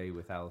 PA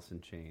with Alice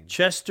in Chains.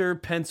 Chester,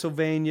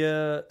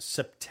 Pennsylvania,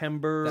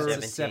 September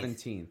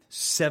 17th.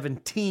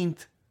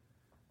 17th.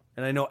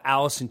 And I know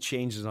Alice in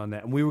Chains is on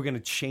that. And we were going to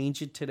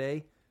change it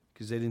today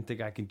because they didn't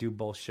think I can do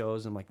both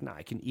shows. I'm like,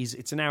 I can easily.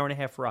 It's an hour and a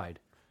half ride.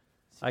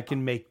 I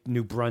can make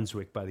New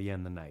Brunswick by the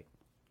end of the night.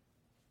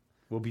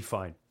 We'll be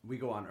fine. We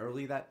go on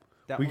early that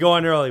we go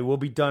on early. We'll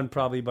be done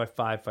probably by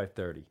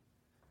 5:30.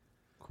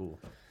 Cool.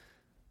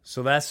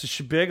 So that's the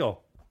shebiggle.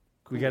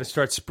 We got to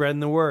start spreading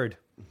the word.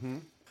 Mm-hmm.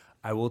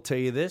 I will tell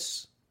you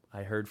this.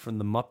 I heard from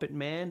the Muppet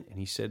Man, and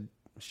he said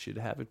should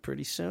have it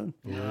pretty soon.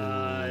 Nice.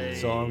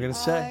 That's all I'm going to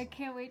say. I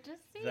can't wait to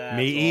see That's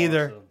Me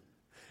either. awesome.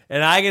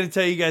 And I got to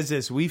tell you guys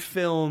this. We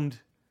filmed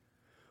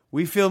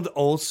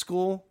Old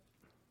School.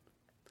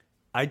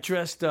 I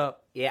dressed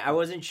up. Yeah, I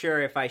wasn't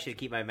sure if I should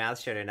keep my mouth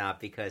shut or not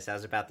because I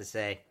was about to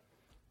say,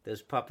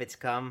 those puppets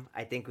come.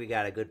 I think we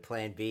got a good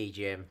plan B,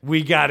 Jim.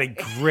 We got a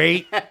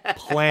great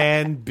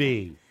plan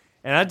B.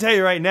 And I'll tell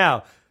you right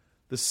now,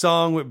 the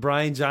song with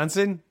Brian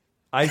Johnson,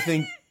 I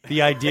think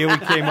the idea we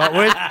came up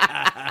with,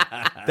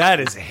 that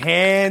is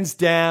hands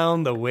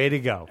down the way to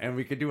go. And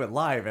we could do it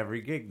live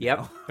every gig. Yep.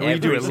 Now. And we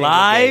do it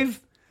live,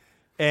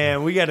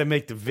 and we got to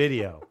make the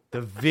video.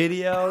 The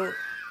video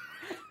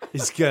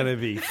is going to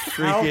be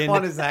freaking... How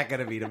fun is that going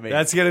to be to make?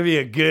 That's going to be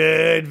a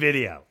good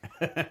video.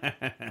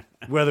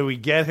 Whether we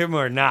get him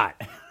or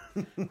not.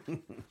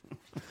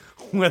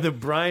 Whether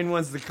Brian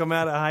wants to come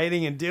out of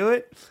hiding and do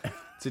it,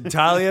 it's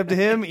entirely up to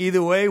him.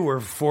 Either way, we're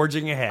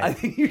forging ahead. I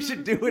think you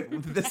should do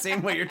it the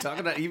same way you're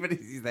talking about, even if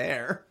he's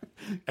there.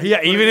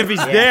 Yeah, even if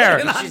he's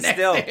there. You should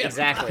still,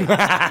 exactly.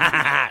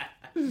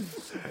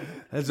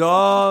 That's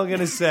all I'm going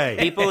to say.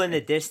 People in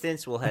the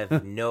distance will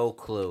have no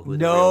clue who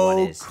the real one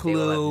is. They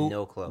will have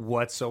no clue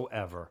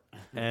whatsoever.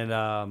 And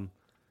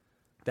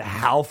the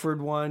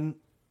Halford one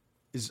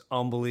is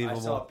unbelievable.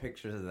 I saw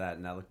pictures of that,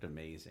 and that looked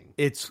amazing.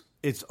 It's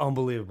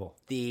unbelievable.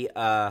 The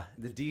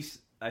D.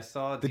 I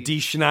saw the D.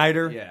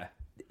 Schneider. Yeah.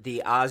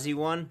 The Ozzy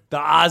one. The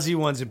Ozzy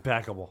one's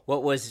impeccable.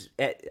 What was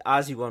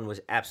Ozzy one was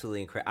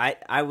absolutely incredible.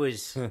 I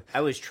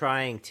was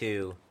trying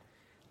to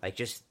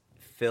just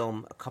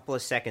film a couple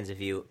of seconds of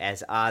you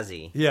as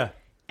Ozzy. Yeah.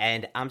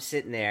 And I'm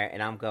sitting there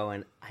and I'm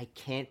going, I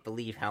can't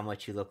believe how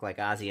much you look like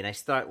Ozzy. And I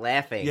start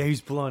laughing. Yeah,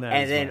 he's blown out.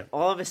 And then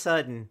all of a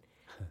sudden,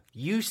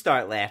 you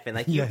start laughing.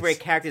 Like, you break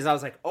characters. I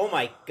was like, oh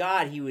my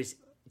God, you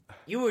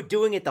were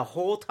doing it the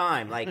whole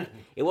time. Like,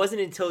 it wasn't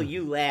until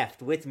you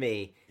laughed with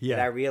me that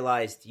I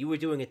realized you were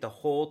doing it the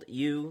whole...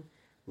 You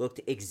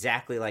looked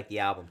exactly like the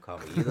album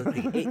cover. You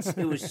looked,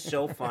 it was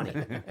so funny.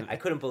 I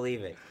couldn't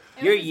believe it.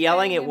 You're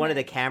yelling at one of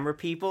the camera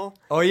people.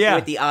 Oh, yeah.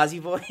 With the Ozzy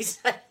voice.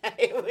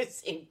 It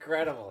was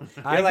incredible.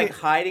 You're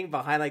hiding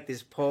behind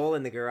this pole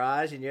in the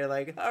garage, and you're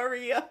like,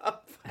 hurry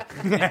up.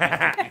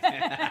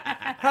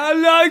 How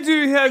long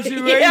do we have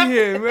to wait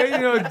here?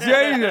 Waiting on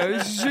Dana.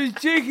 This is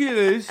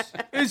ridiculous.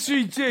 It's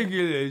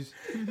ridiculous.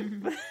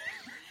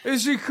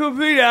 It's a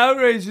complete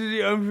outrage to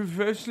the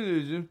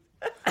unprofessionalism.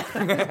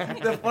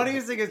 The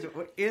funniest thing is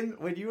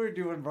when you were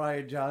doing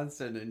Brian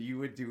Johnson and you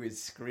would do his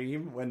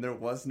scream when there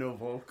was no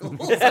vocals.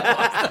 That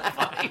was the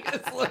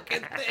funniest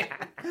looking thing.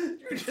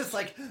 You're just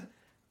like,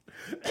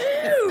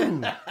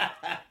 ew.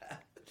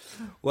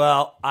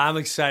 Well, I'm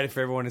excited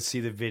for everyone to see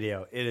the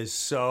video. It is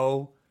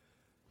so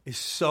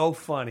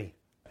funny.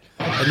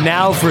 And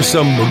now for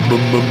some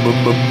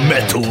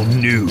metal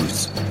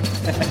news.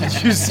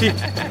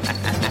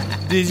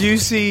 Did you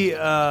see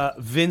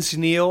Vince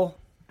Neil?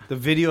 The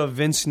video of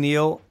Vince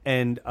Neil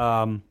and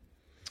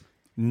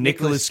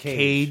Nicolas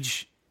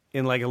Cage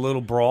in a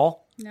little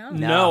brawl?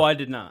 No, I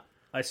did not.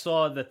 I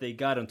saw that they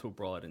got into a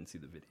brawl. I didn't see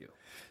the video.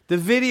 The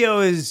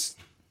video is...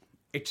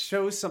 It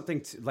shows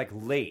something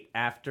late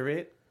after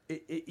it.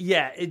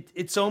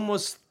 It's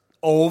almost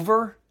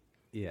over.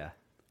 Yeah.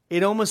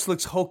 It almost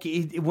looks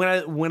hokey.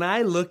 When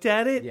I looked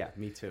at it... Yeah,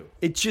 me too.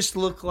 It just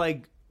looked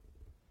like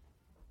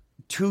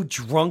two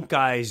drunk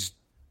guys...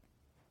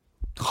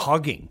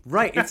 hugging.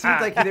 Right. It seemed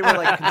like they were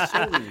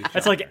consoling each other.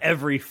 That's like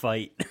every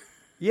fight.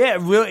 Yeah,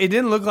 it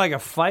didn't look like a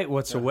fight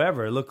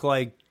whatsoever. It looked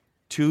like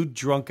two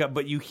drunk guys.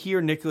 But you hear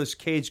Nicolas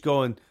Cage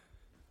going,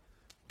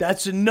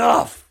 that's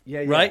enough.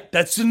 Yeah. Right?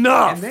 That's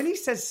enough. And then he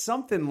says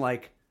something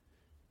like,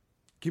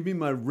 give me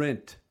my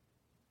rent.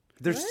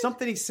 There's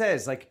something he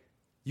says, like,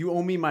 you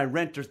owe me my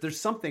rent. There's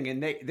something,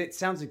 and it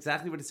sounds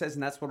exactly what it says,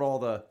 and that's what all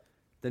the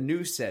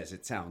news says,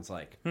 it sounds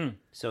like.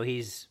 So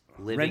he's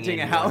renting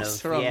a house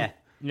from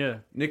Yeah.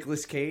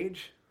 Nicolas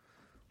Cage.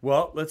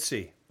 Well, let's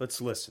see.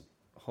 Let's listen.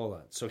 Hold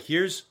on. So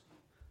here's...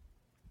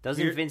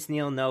 Doesn't Vince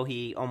Neil know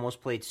he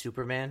almost played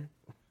Superman?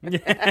 All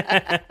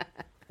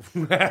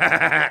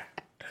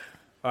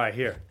right,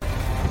 here.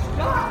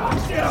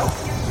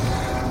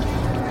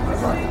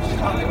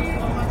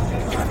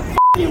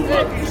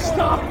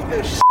 Stop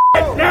this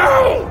shit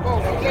now!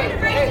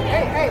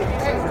 Hey,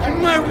 give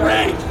my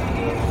ring!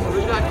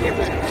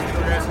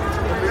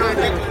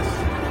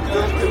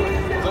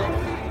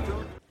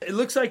 It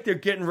looks like they're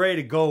getting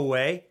ready to go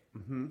away.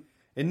 Mm-hmm.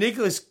 And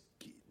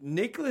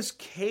Nicolas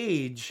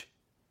Cage,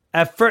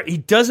 at first, he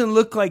doesn't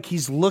look like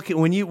he's looking.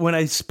 When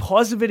I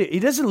pause the video, he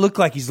doesn't look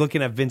like he's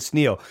looking at Vince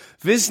Neil.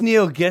 Vince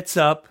Neil gets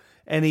up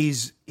and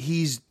he's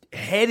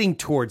heading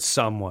towards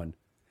someone,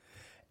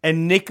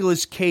 and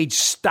Nicolas Cage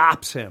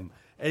stops him,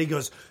 and he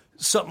goes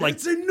something like,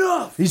 "That's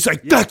enough." He's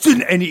like, "That's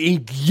enough," and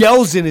he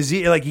yells in his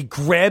ear, like he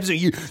grabs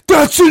it.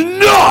 "That's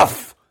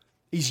enough!"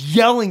 He's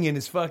yelling in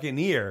his fucking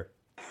ear.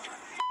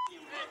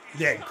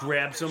 Yeah,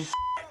 grabs him.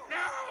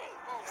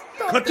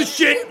 Cut the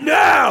shit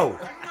now!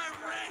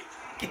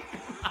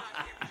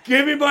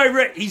 Give me my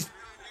ring.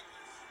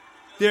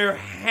 They're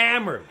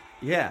hammered.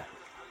 Yeah.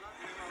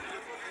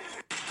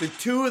 The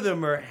two of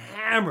them are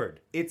hammered.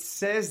 It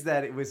says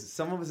that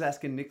someone was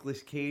asking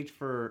Nicolas Cage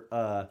for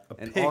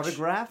an pitch.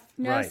 autograph.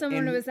 No,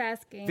 someone was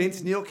asking.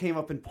 Vince Neil came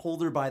up and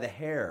pulled her by the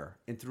hair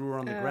and threw her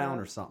on the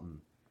ground or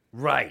something.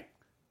 Right.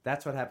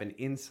 That's what happened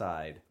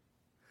inside.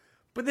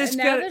 But this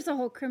now there's a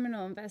whole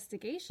criminal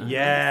investigation.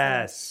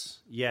 Yes.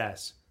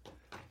 Yes.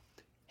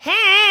 She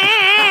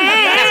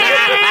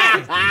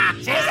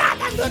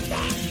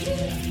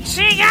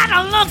got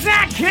to look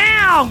that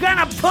cow.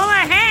 Gonna pull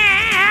her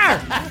hair.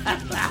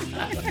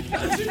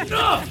 That's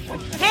enough.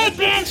 Hey,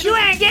 bitch, you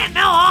ain't getting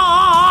no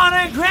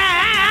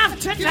autograph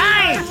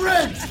tonight.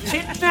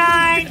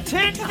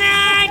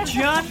 Tonight,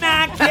 you're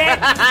not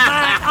getting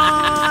my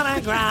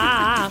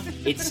autograph.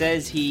 It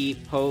says he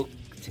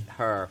poked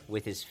her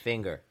with his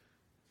finger.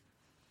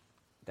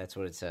 That's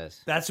what it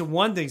says. That's what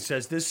one thing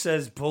says. This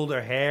says pulled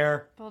her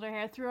hair. Pulled her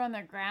hair, threw her on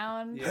the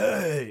ground.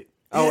 Hey.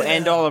 Oh,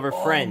 and all of her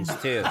friends,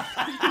 too.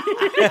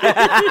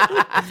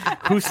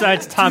 Whose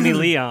side's Tommy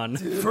Lee on?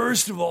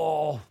 First of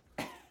all,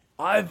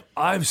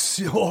 I've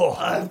seen...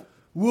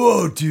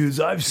 whoa, dudes,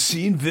 I've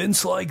seen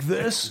Vince like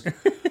this,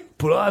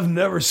 but I've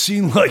never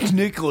seen like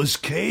Nicolas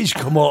Cage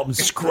come up and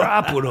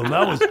scrap with him.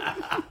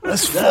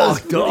 That's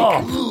fucked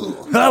up. Cool.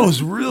 That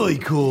was really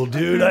cool,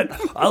 dude.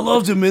 I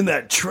loved him in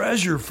that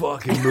Treasure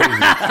fucking movie.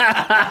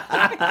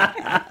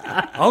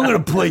 I'm gonna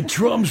play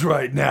drums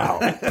right now.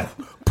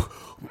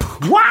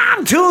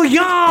 I'm too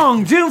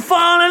young to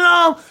fall in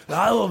love.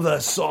 I love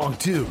that song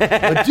too.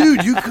 But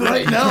dude, you could.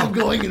 Right now, I'm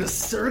going in a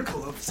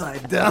circle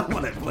upside down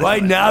when I play.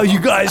 Right now, you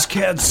guys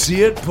can't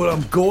see it, but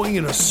I'm going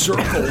in a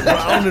circle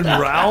round and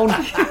round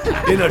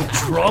in a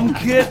drum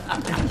kit,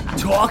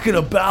 talking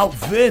about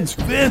Vince.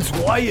 Vince,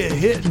 why you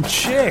hitting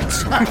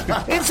chicks?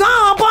 It's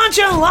all a bunch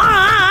of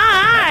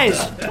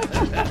lies.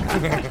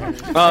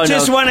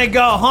 Just want to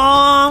go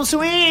home,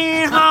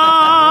 sweet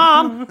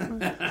home.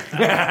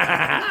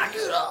 Knock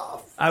it off.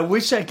 I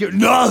wish I could.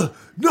 Knock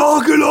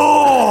it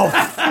off!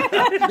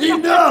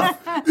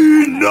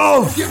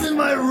 Enough! Give me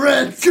my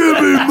rent! Give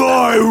me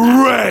my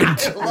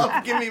rent! I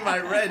love give me my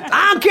rent.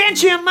 I'll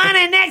get you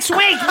money next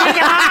week,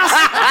 Mickey Mouse.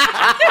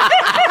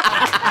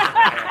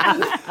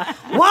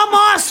 One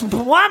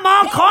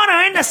more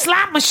quarter in the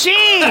slot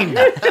machine.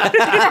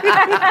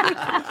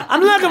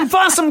 I'm looking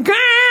for some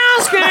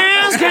girls.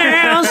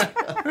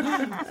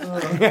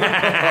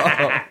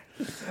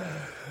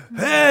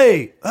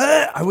 Hey,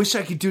 I wish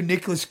I could do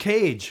Nicolas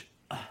Cage.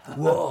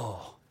 Whoa.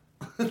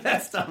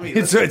 That's Tommy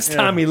Lee. It's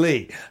Tommy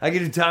Lee. I can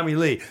do Tommy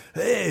Lee.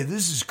 Hey,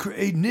 this is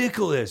great,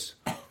 Nicholas.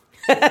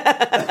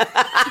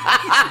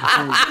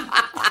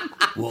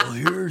 Well,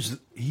 here's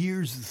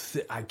the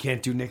thing. I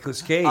can't do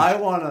Nicolas Cage. I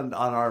want on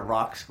our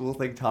rock school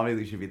thing, Tommy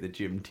Lee should be the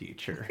gym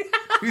teacher.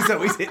 He's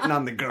always hitting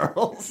on the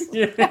girls.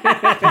 Wait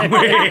a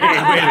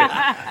minute.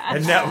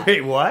 And now,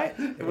 wait, what?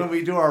 When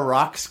we do our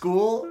rock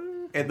school,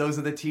 and those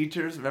are the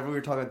teachers. Remember we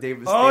were talking about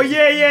David. Oh,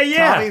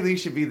 yeah. Tommy Lee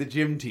should be the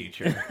gym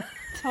teacher.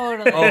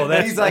 Totally. Oh,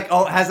 he's like,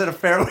 has an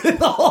affair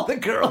with all the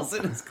girls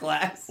in his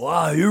class.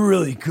 Wow, you're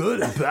really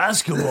good at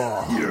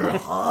basketball. You're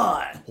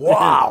hot.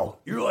 Wow,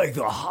 you're like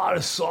the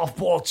hottest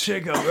softball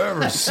chick I've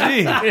ever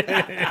seen.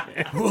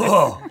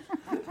 Whoa.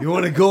 You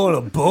want to go on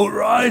a boat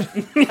ride?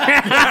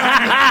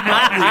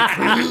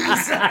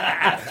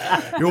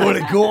 You want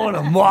to go on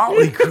a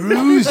Motley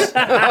Cruise?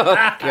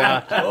 Oh,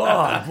 God.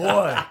 Oh,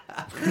 boy.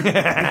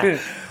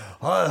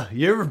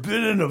 You ever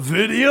been in a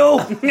video?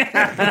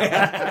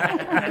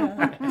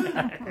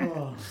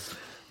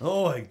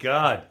 Oh, my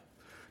God.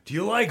 Do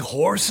you like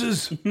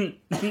horses?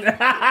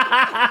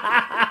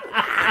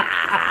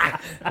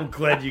 I'm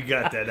glad you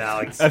got that,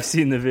 Alex. I've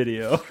seen the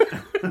video.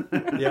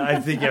 Yeah, I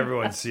think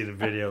everyone's seen the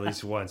video at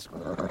least once.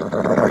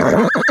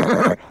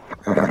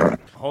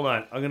 Hold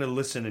on. I'm going to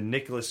listen to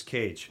Nicolas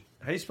Cage.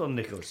 How do you spell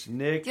Nicholas?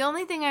 Nick? The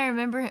only thing I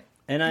remember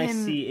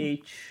Nicholas.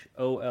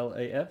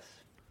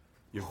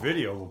 Your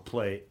video will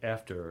play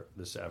after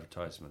this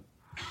advertisement.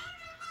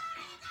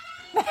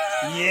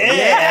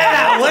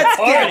 Yeah, let's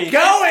get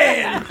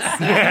going.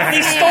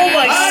 He stole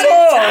my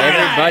song.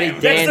 Everybody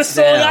dance. That's the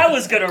song now. I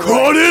was gonna write.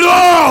 Cut it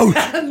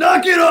out!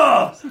 Knock it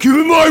off. Give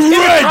me my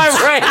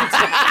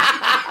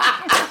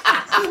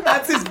rent!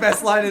 That's his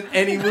best line in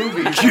any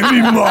movie. Give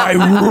me my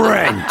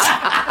rent!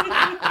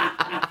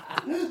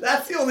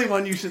 That's the only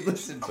one you should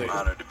listen to. I'm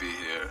honored to be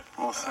here.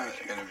 Oh,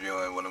 thank you.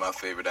 Interviewing one of my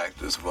favorite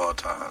actors of all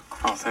time.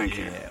 Oh, thank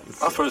you.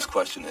 My first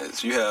question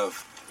is: you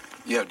have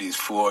these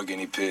 4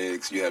 guinea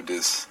pigs. You have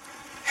this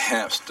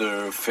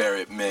hamster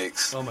ferret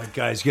mix. Oh my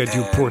God, he's got to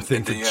do a poor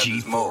thing for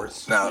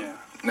G-Force. Now,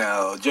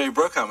 Jerry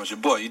Bruckheimer's your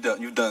boy.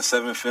 You've done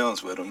 7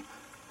 films with him.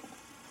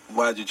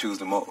 Why'd you choose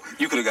the mole?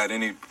 You could have got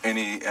any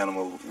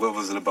animal. What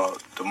was it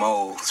about the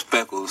mole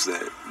speckles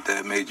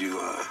that made you?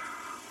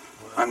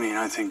 I mean,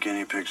 I think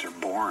guinea pigs are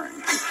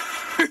boring.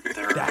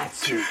 They're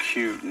too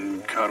cute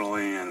and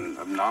cuddly and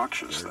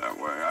obnoxious that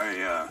way.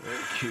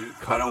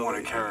 I don't want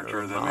a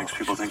character that makes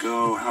people think,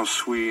 oh, how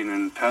sweet,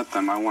 and pet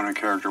them. I want a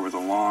character with a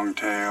long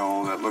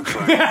tail that looks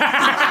like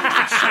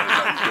that says,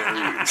 I dare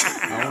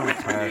you.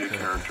 I need a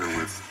character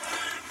with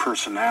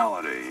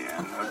personality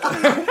and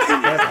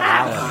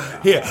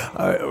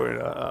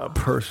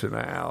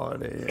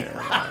Personality.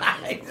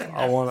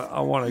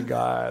 I want a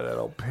guy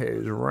that'll pay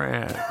his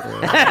rent.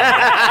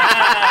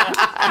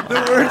 The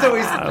words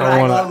always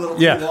drag on a little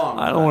too long.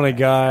 I don't want a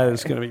guy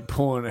that's going to be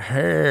pulling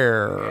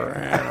hair.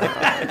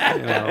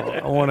 And,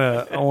 I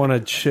want a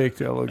chick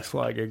that looks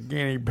like a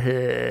guinea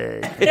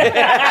pig.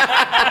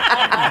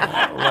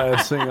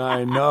 Last thing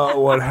I know,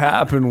 what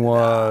happened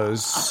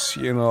was,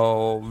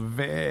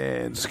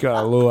 Vince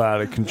got a little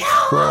out of control.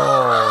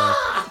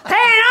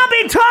 Hey, don't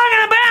be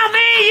talking about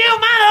me, you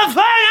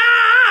motherfucker!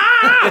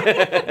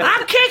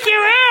 I'll kick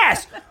your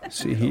ass!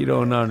 See, he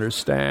don't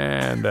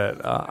understand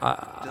that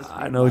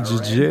I know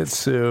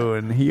jiu-jitsu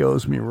and he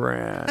owes me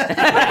rent.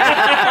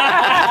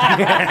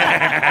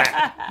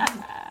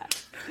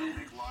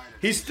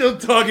 He's still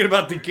talking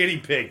about the guinea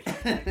pig.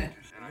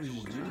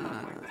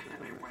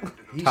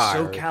 He's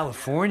so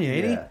California,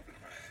 ain't he?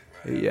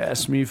 He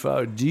asked me if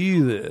I would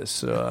do this.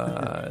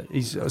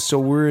 So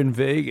we're in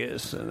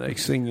Vegas. And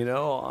next thing you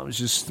know, I'm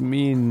just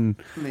me and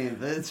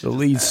the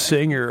lead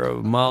singer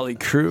of Motley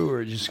Crue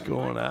are just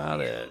going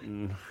at it.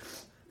 And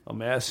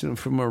I'm asking him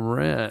for my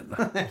rent.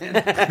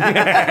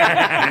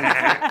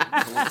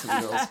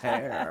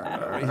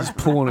 He's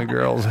pulling a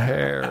girl's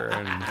hair.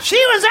 And She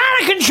was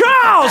out of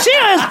control! She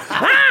was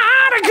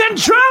out of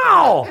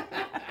control!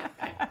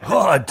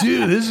 oh,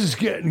 dude, this is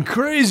getting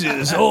crazy,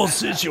 this whole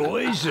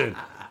situation.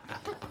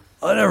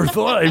 I never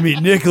thought I'd meet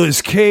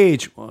Nicolas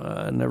Cage. Well,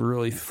 I never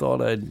really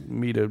thought I'd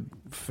meet a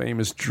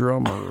famous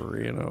drummer,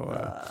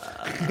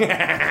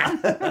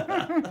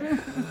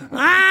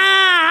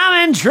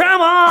 I'm in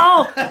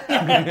trouble! Give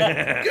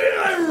me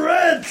my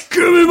rent!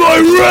 Give me my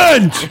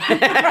rent!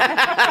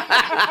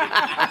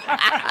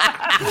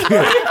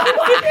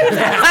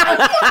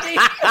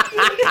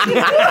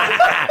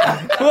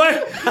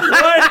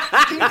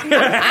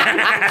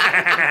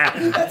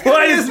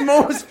 What is his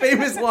most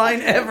famous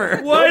line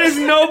ever? Why does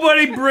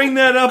nobody bring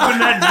that up in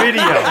that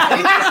video?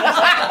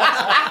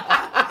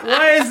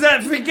 Why is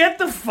that? Forget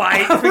the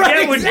fight.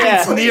 Forget what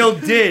Vince Neil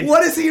did.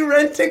 What is he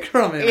renting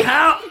from him?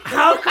 How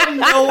come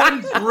no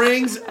one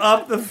brings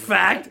up the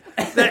fact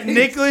that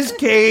Nicolas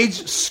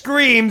Cage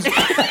screams,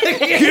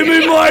 "Give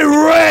me my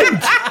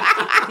rent"?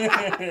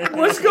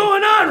 What's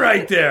going on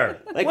right there?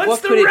 Like, What's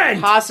what the could rent?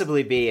 it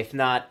possibly be if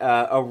not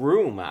a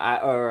room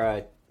or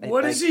a?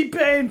 What is he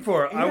paying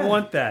for? Yeah. I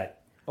want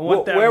that. I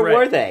want that. Where rent.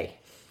 were they?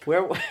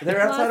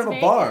 They're outside of a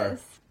bar.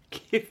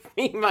 Give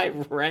me my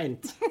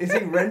rent. Is he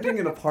renting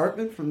an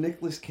apartment from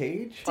Nicolas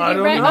Cage? I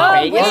don't know.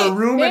 Oh, or a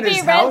room in his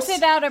maybe house?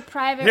 rented out a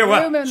private Here,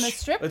 what? room in the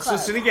strip Let's club.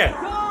 listen again.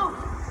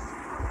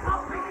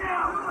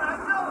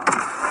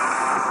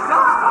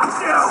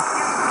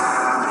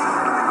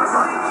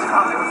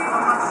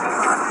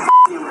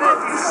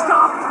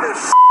 Stop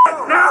this shit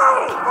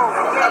now!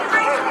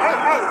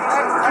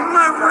 Give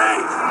my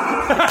rent!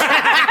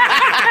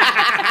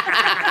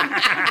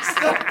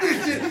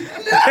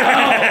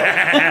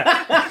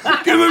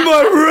 Give me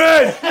my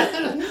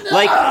rent!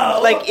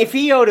 Like if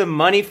he owed him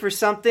money for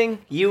something,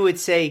 you would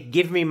say,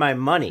 "Give me my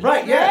money."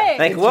 Right? Yeah.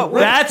 Like what?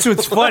 That's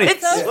what's funny.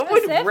 What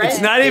would rent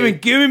It's not be? even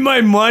give me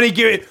my money.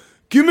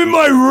 Give me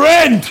my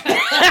rent.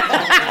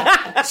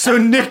 So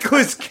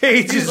Nicolas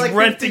Cage He's is like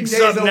renting 15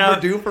 days something out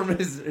overdue from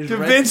his to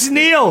rent. Vince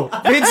Neil.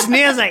 Vince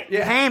Neil's like,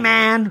 Hey,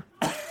 man,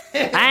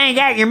 I ain't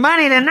got your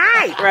money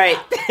tonight. Right.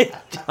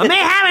 I may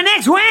have it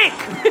next week.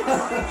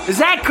 Is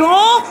that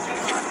cool?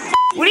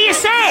 What do you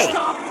say?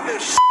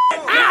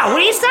 What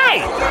do you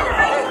say?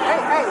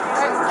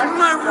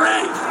 My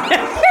rent!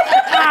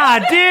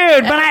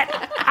 Dude, but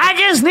I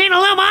just need a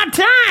little more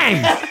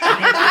time.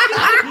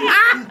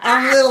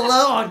 I'm a little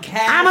low on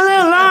cash. I'm a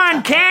little low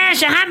on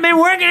cash. I haven't been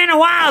working in a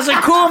while. Is it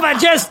cool if I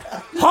just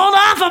hold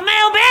off a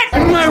little bit?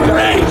 My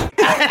rent!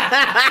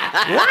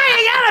 Why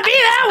you gotta be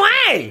that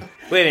way?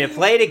 Wait a minute.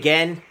 Play it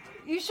again.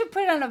 You should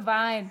put it on a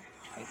vine.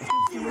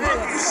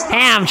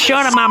 Hey, I'm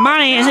short of my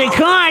money. Is it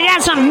cool? I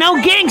got some no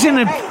gigs in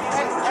the... But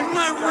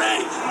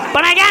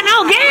I got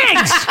no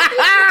gigs!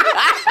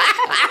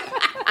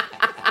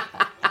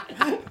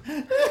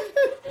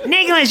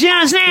 Nicholas, you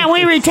understand?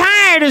 We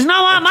retired. There's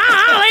no more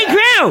Motley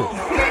Crue.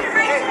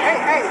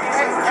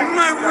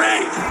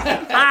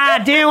 Ah,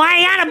 dude, why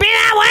you gotta be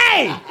that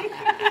way?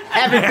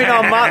 Haven't been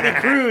on Motley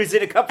Cruise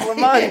in a couple of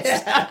months.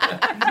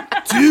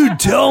 Dude,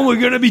 tell him we're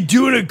going to be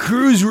doing a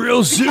cruise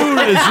real soon.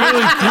 It's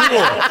really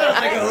cool.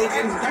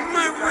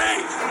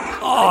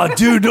 Oh,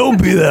 dude, don't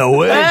be that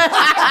way.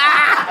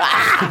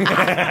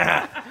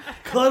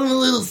 Cut him a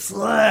little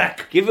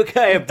slack. Give a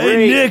guy a break.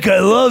 Hey, Nick, I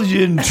loved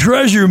you in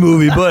Treasure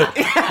Movie, but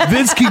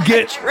Vince could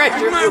get...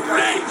 Treasure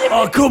Movie.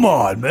 Oh, come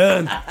on,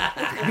 man.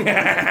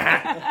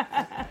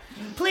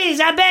 Please,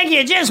 I beg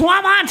you, just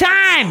one more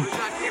time.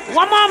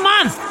 One more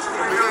month.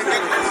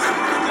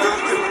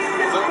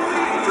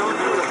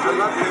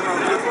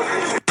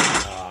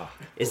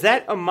 Is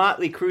that a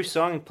Motley Crue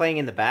song playing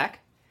in the back?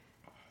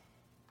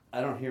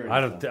 I don't hear it.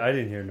 I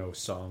didn't hear no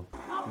song.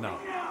 No.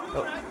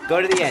 Oh,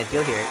 go to the end.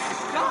 You'll hear it.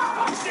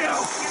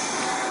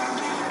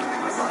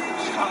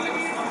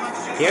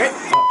 Hear it?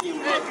 Oh.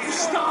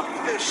 Stop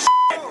this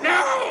shit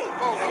now!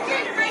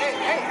 Hey,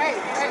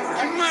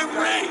 give my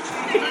ring!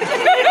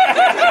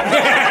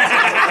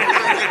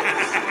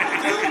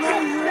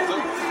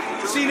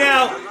 See,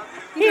 now,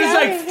 there's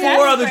like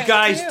 4 other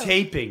guys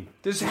taping.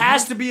 This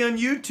has to be on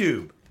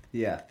YouTube.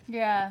 Yeah.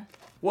 Yeah.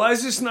 Why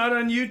is this not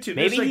on YouTube?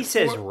 Maybe like he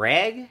says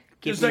rag?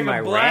 Give There's me like my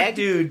a black rag?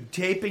 dude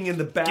taping in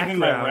the background. Give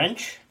me my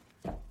wrench?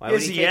 Why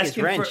would he take his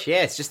wrench?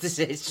 Yeah, it's just...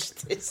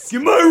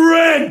 Give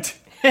my rent!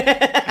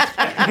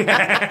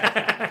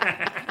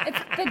 It's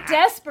the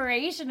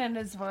desperation in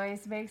his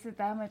voice makes it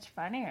that much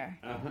funnier.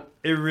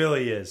 It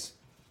really is.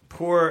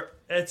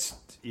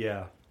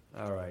 Yeah.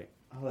 All right.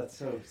 Oh, that's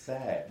so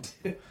sad.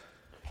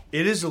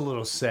 It is a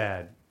little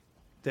sad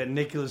that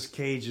Nicolas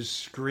Cage is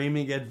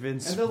screaming at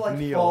Vince And they're like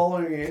Neil.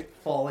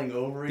 falling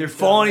over They're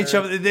falling each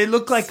other. They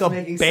look like a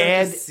making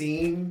bad such a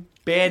scene.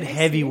 bad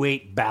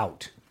heavyweight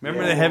bout.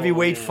 Remember the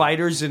heavyweight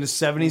fighters in the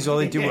 70s? All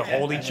they do was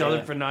hold each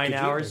other for 9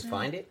 hours.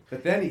 Find it?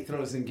 But then he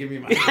throws in, "Give me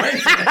my rent."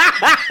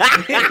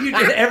 You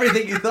did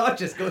everything you thought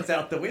just goes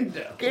out the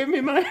window. Give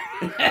me my...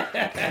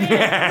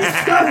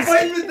 Stop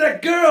fighting with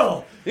that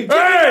girl. Give me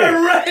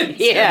my rent.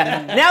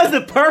 Yeah, now's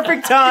the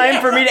perfect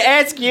time for me to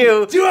ask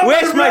you,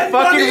 where's my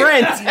fucking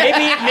rent?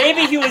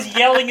 Maybe he was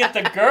yelling at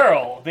the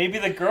girl. Maybe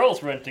the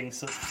girl's renting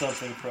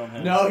something from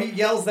him. No, he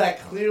yells that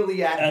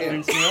clearly at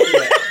him.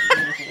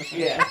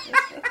 Yeah.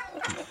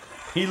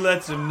 He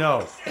lets him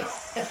know.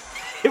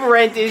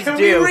 Rent is Can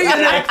due. we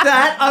reenact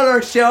that on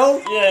our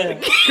show? Yeah.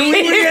 Can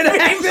we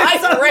reenact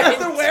this at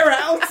the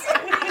warehouse?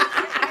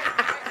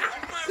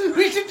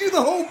 We should do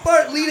the whole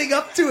part leading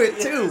up to it,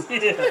 too.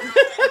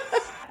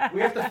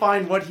 We have to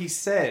find what he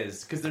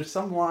says, because there's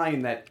some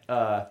line that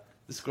the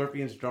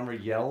Scorpions drummer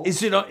yells.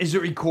 Is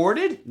it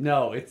recorded?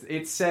 No,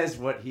 it says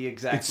what he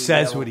exactly It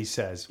says yelled. what he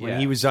says.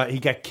 When Yeah. he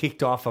got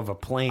kicked off of a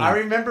plane. I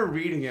remember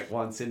reading it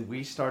once, and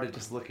we started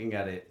just looking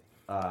at it.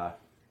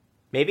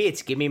 Maybe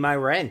it's "Give me my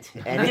rent,"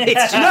 and it's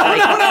just no.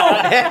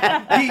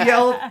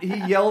 He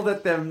yelled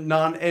at them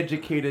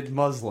non-educated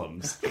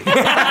Muslims.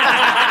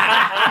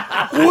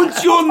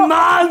 What's your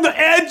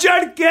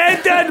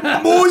non-educated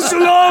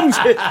Muslims?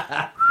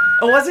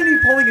 Oh, wasn't he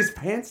pulling his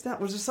pants down?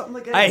 Was there something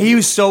like that? He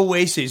was so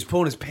wasted. He was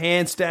pulling his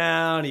pants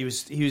down. He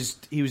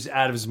was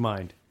out of his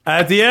mind.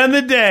 At the end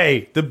of the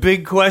day, the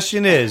big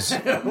question is,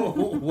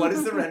 what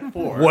is the rent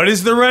for? What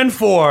is the rent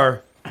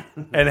for?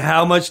 And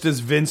how much does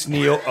Vince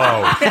Neil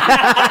owe?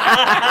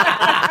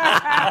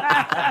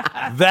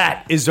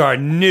 That is our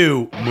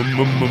new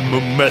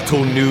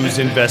metal news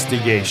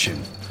investigation.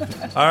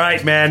 All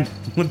right, man.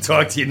 We'll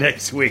talk to you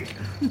next week.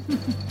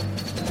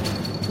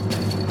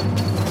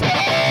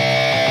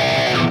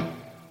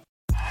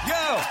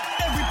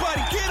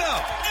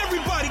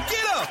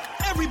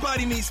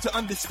 Everybody needs to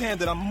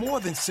understand that I'm more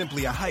than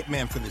simply a hype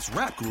man for this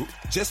rap group,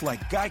 just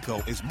like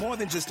Geico is more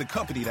than just a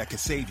company that can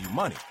save you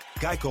money.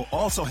 Geico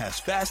also has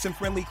fast and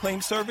friendly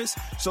claim service,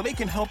 so they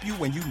can help you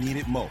when you need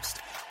it most.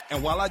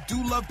 And while I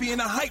do love being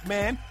a hype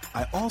man,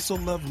 I also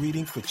love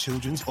reading for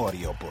children's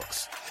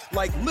audiobooks.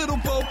 Like Little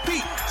Bo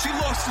Peep, she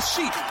lost the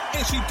sheep,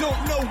 and she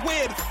don't know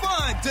where to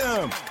find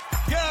them.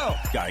 Yo!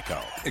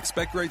 Geico.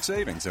 Expect great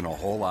savings and a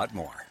whole lot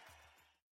more.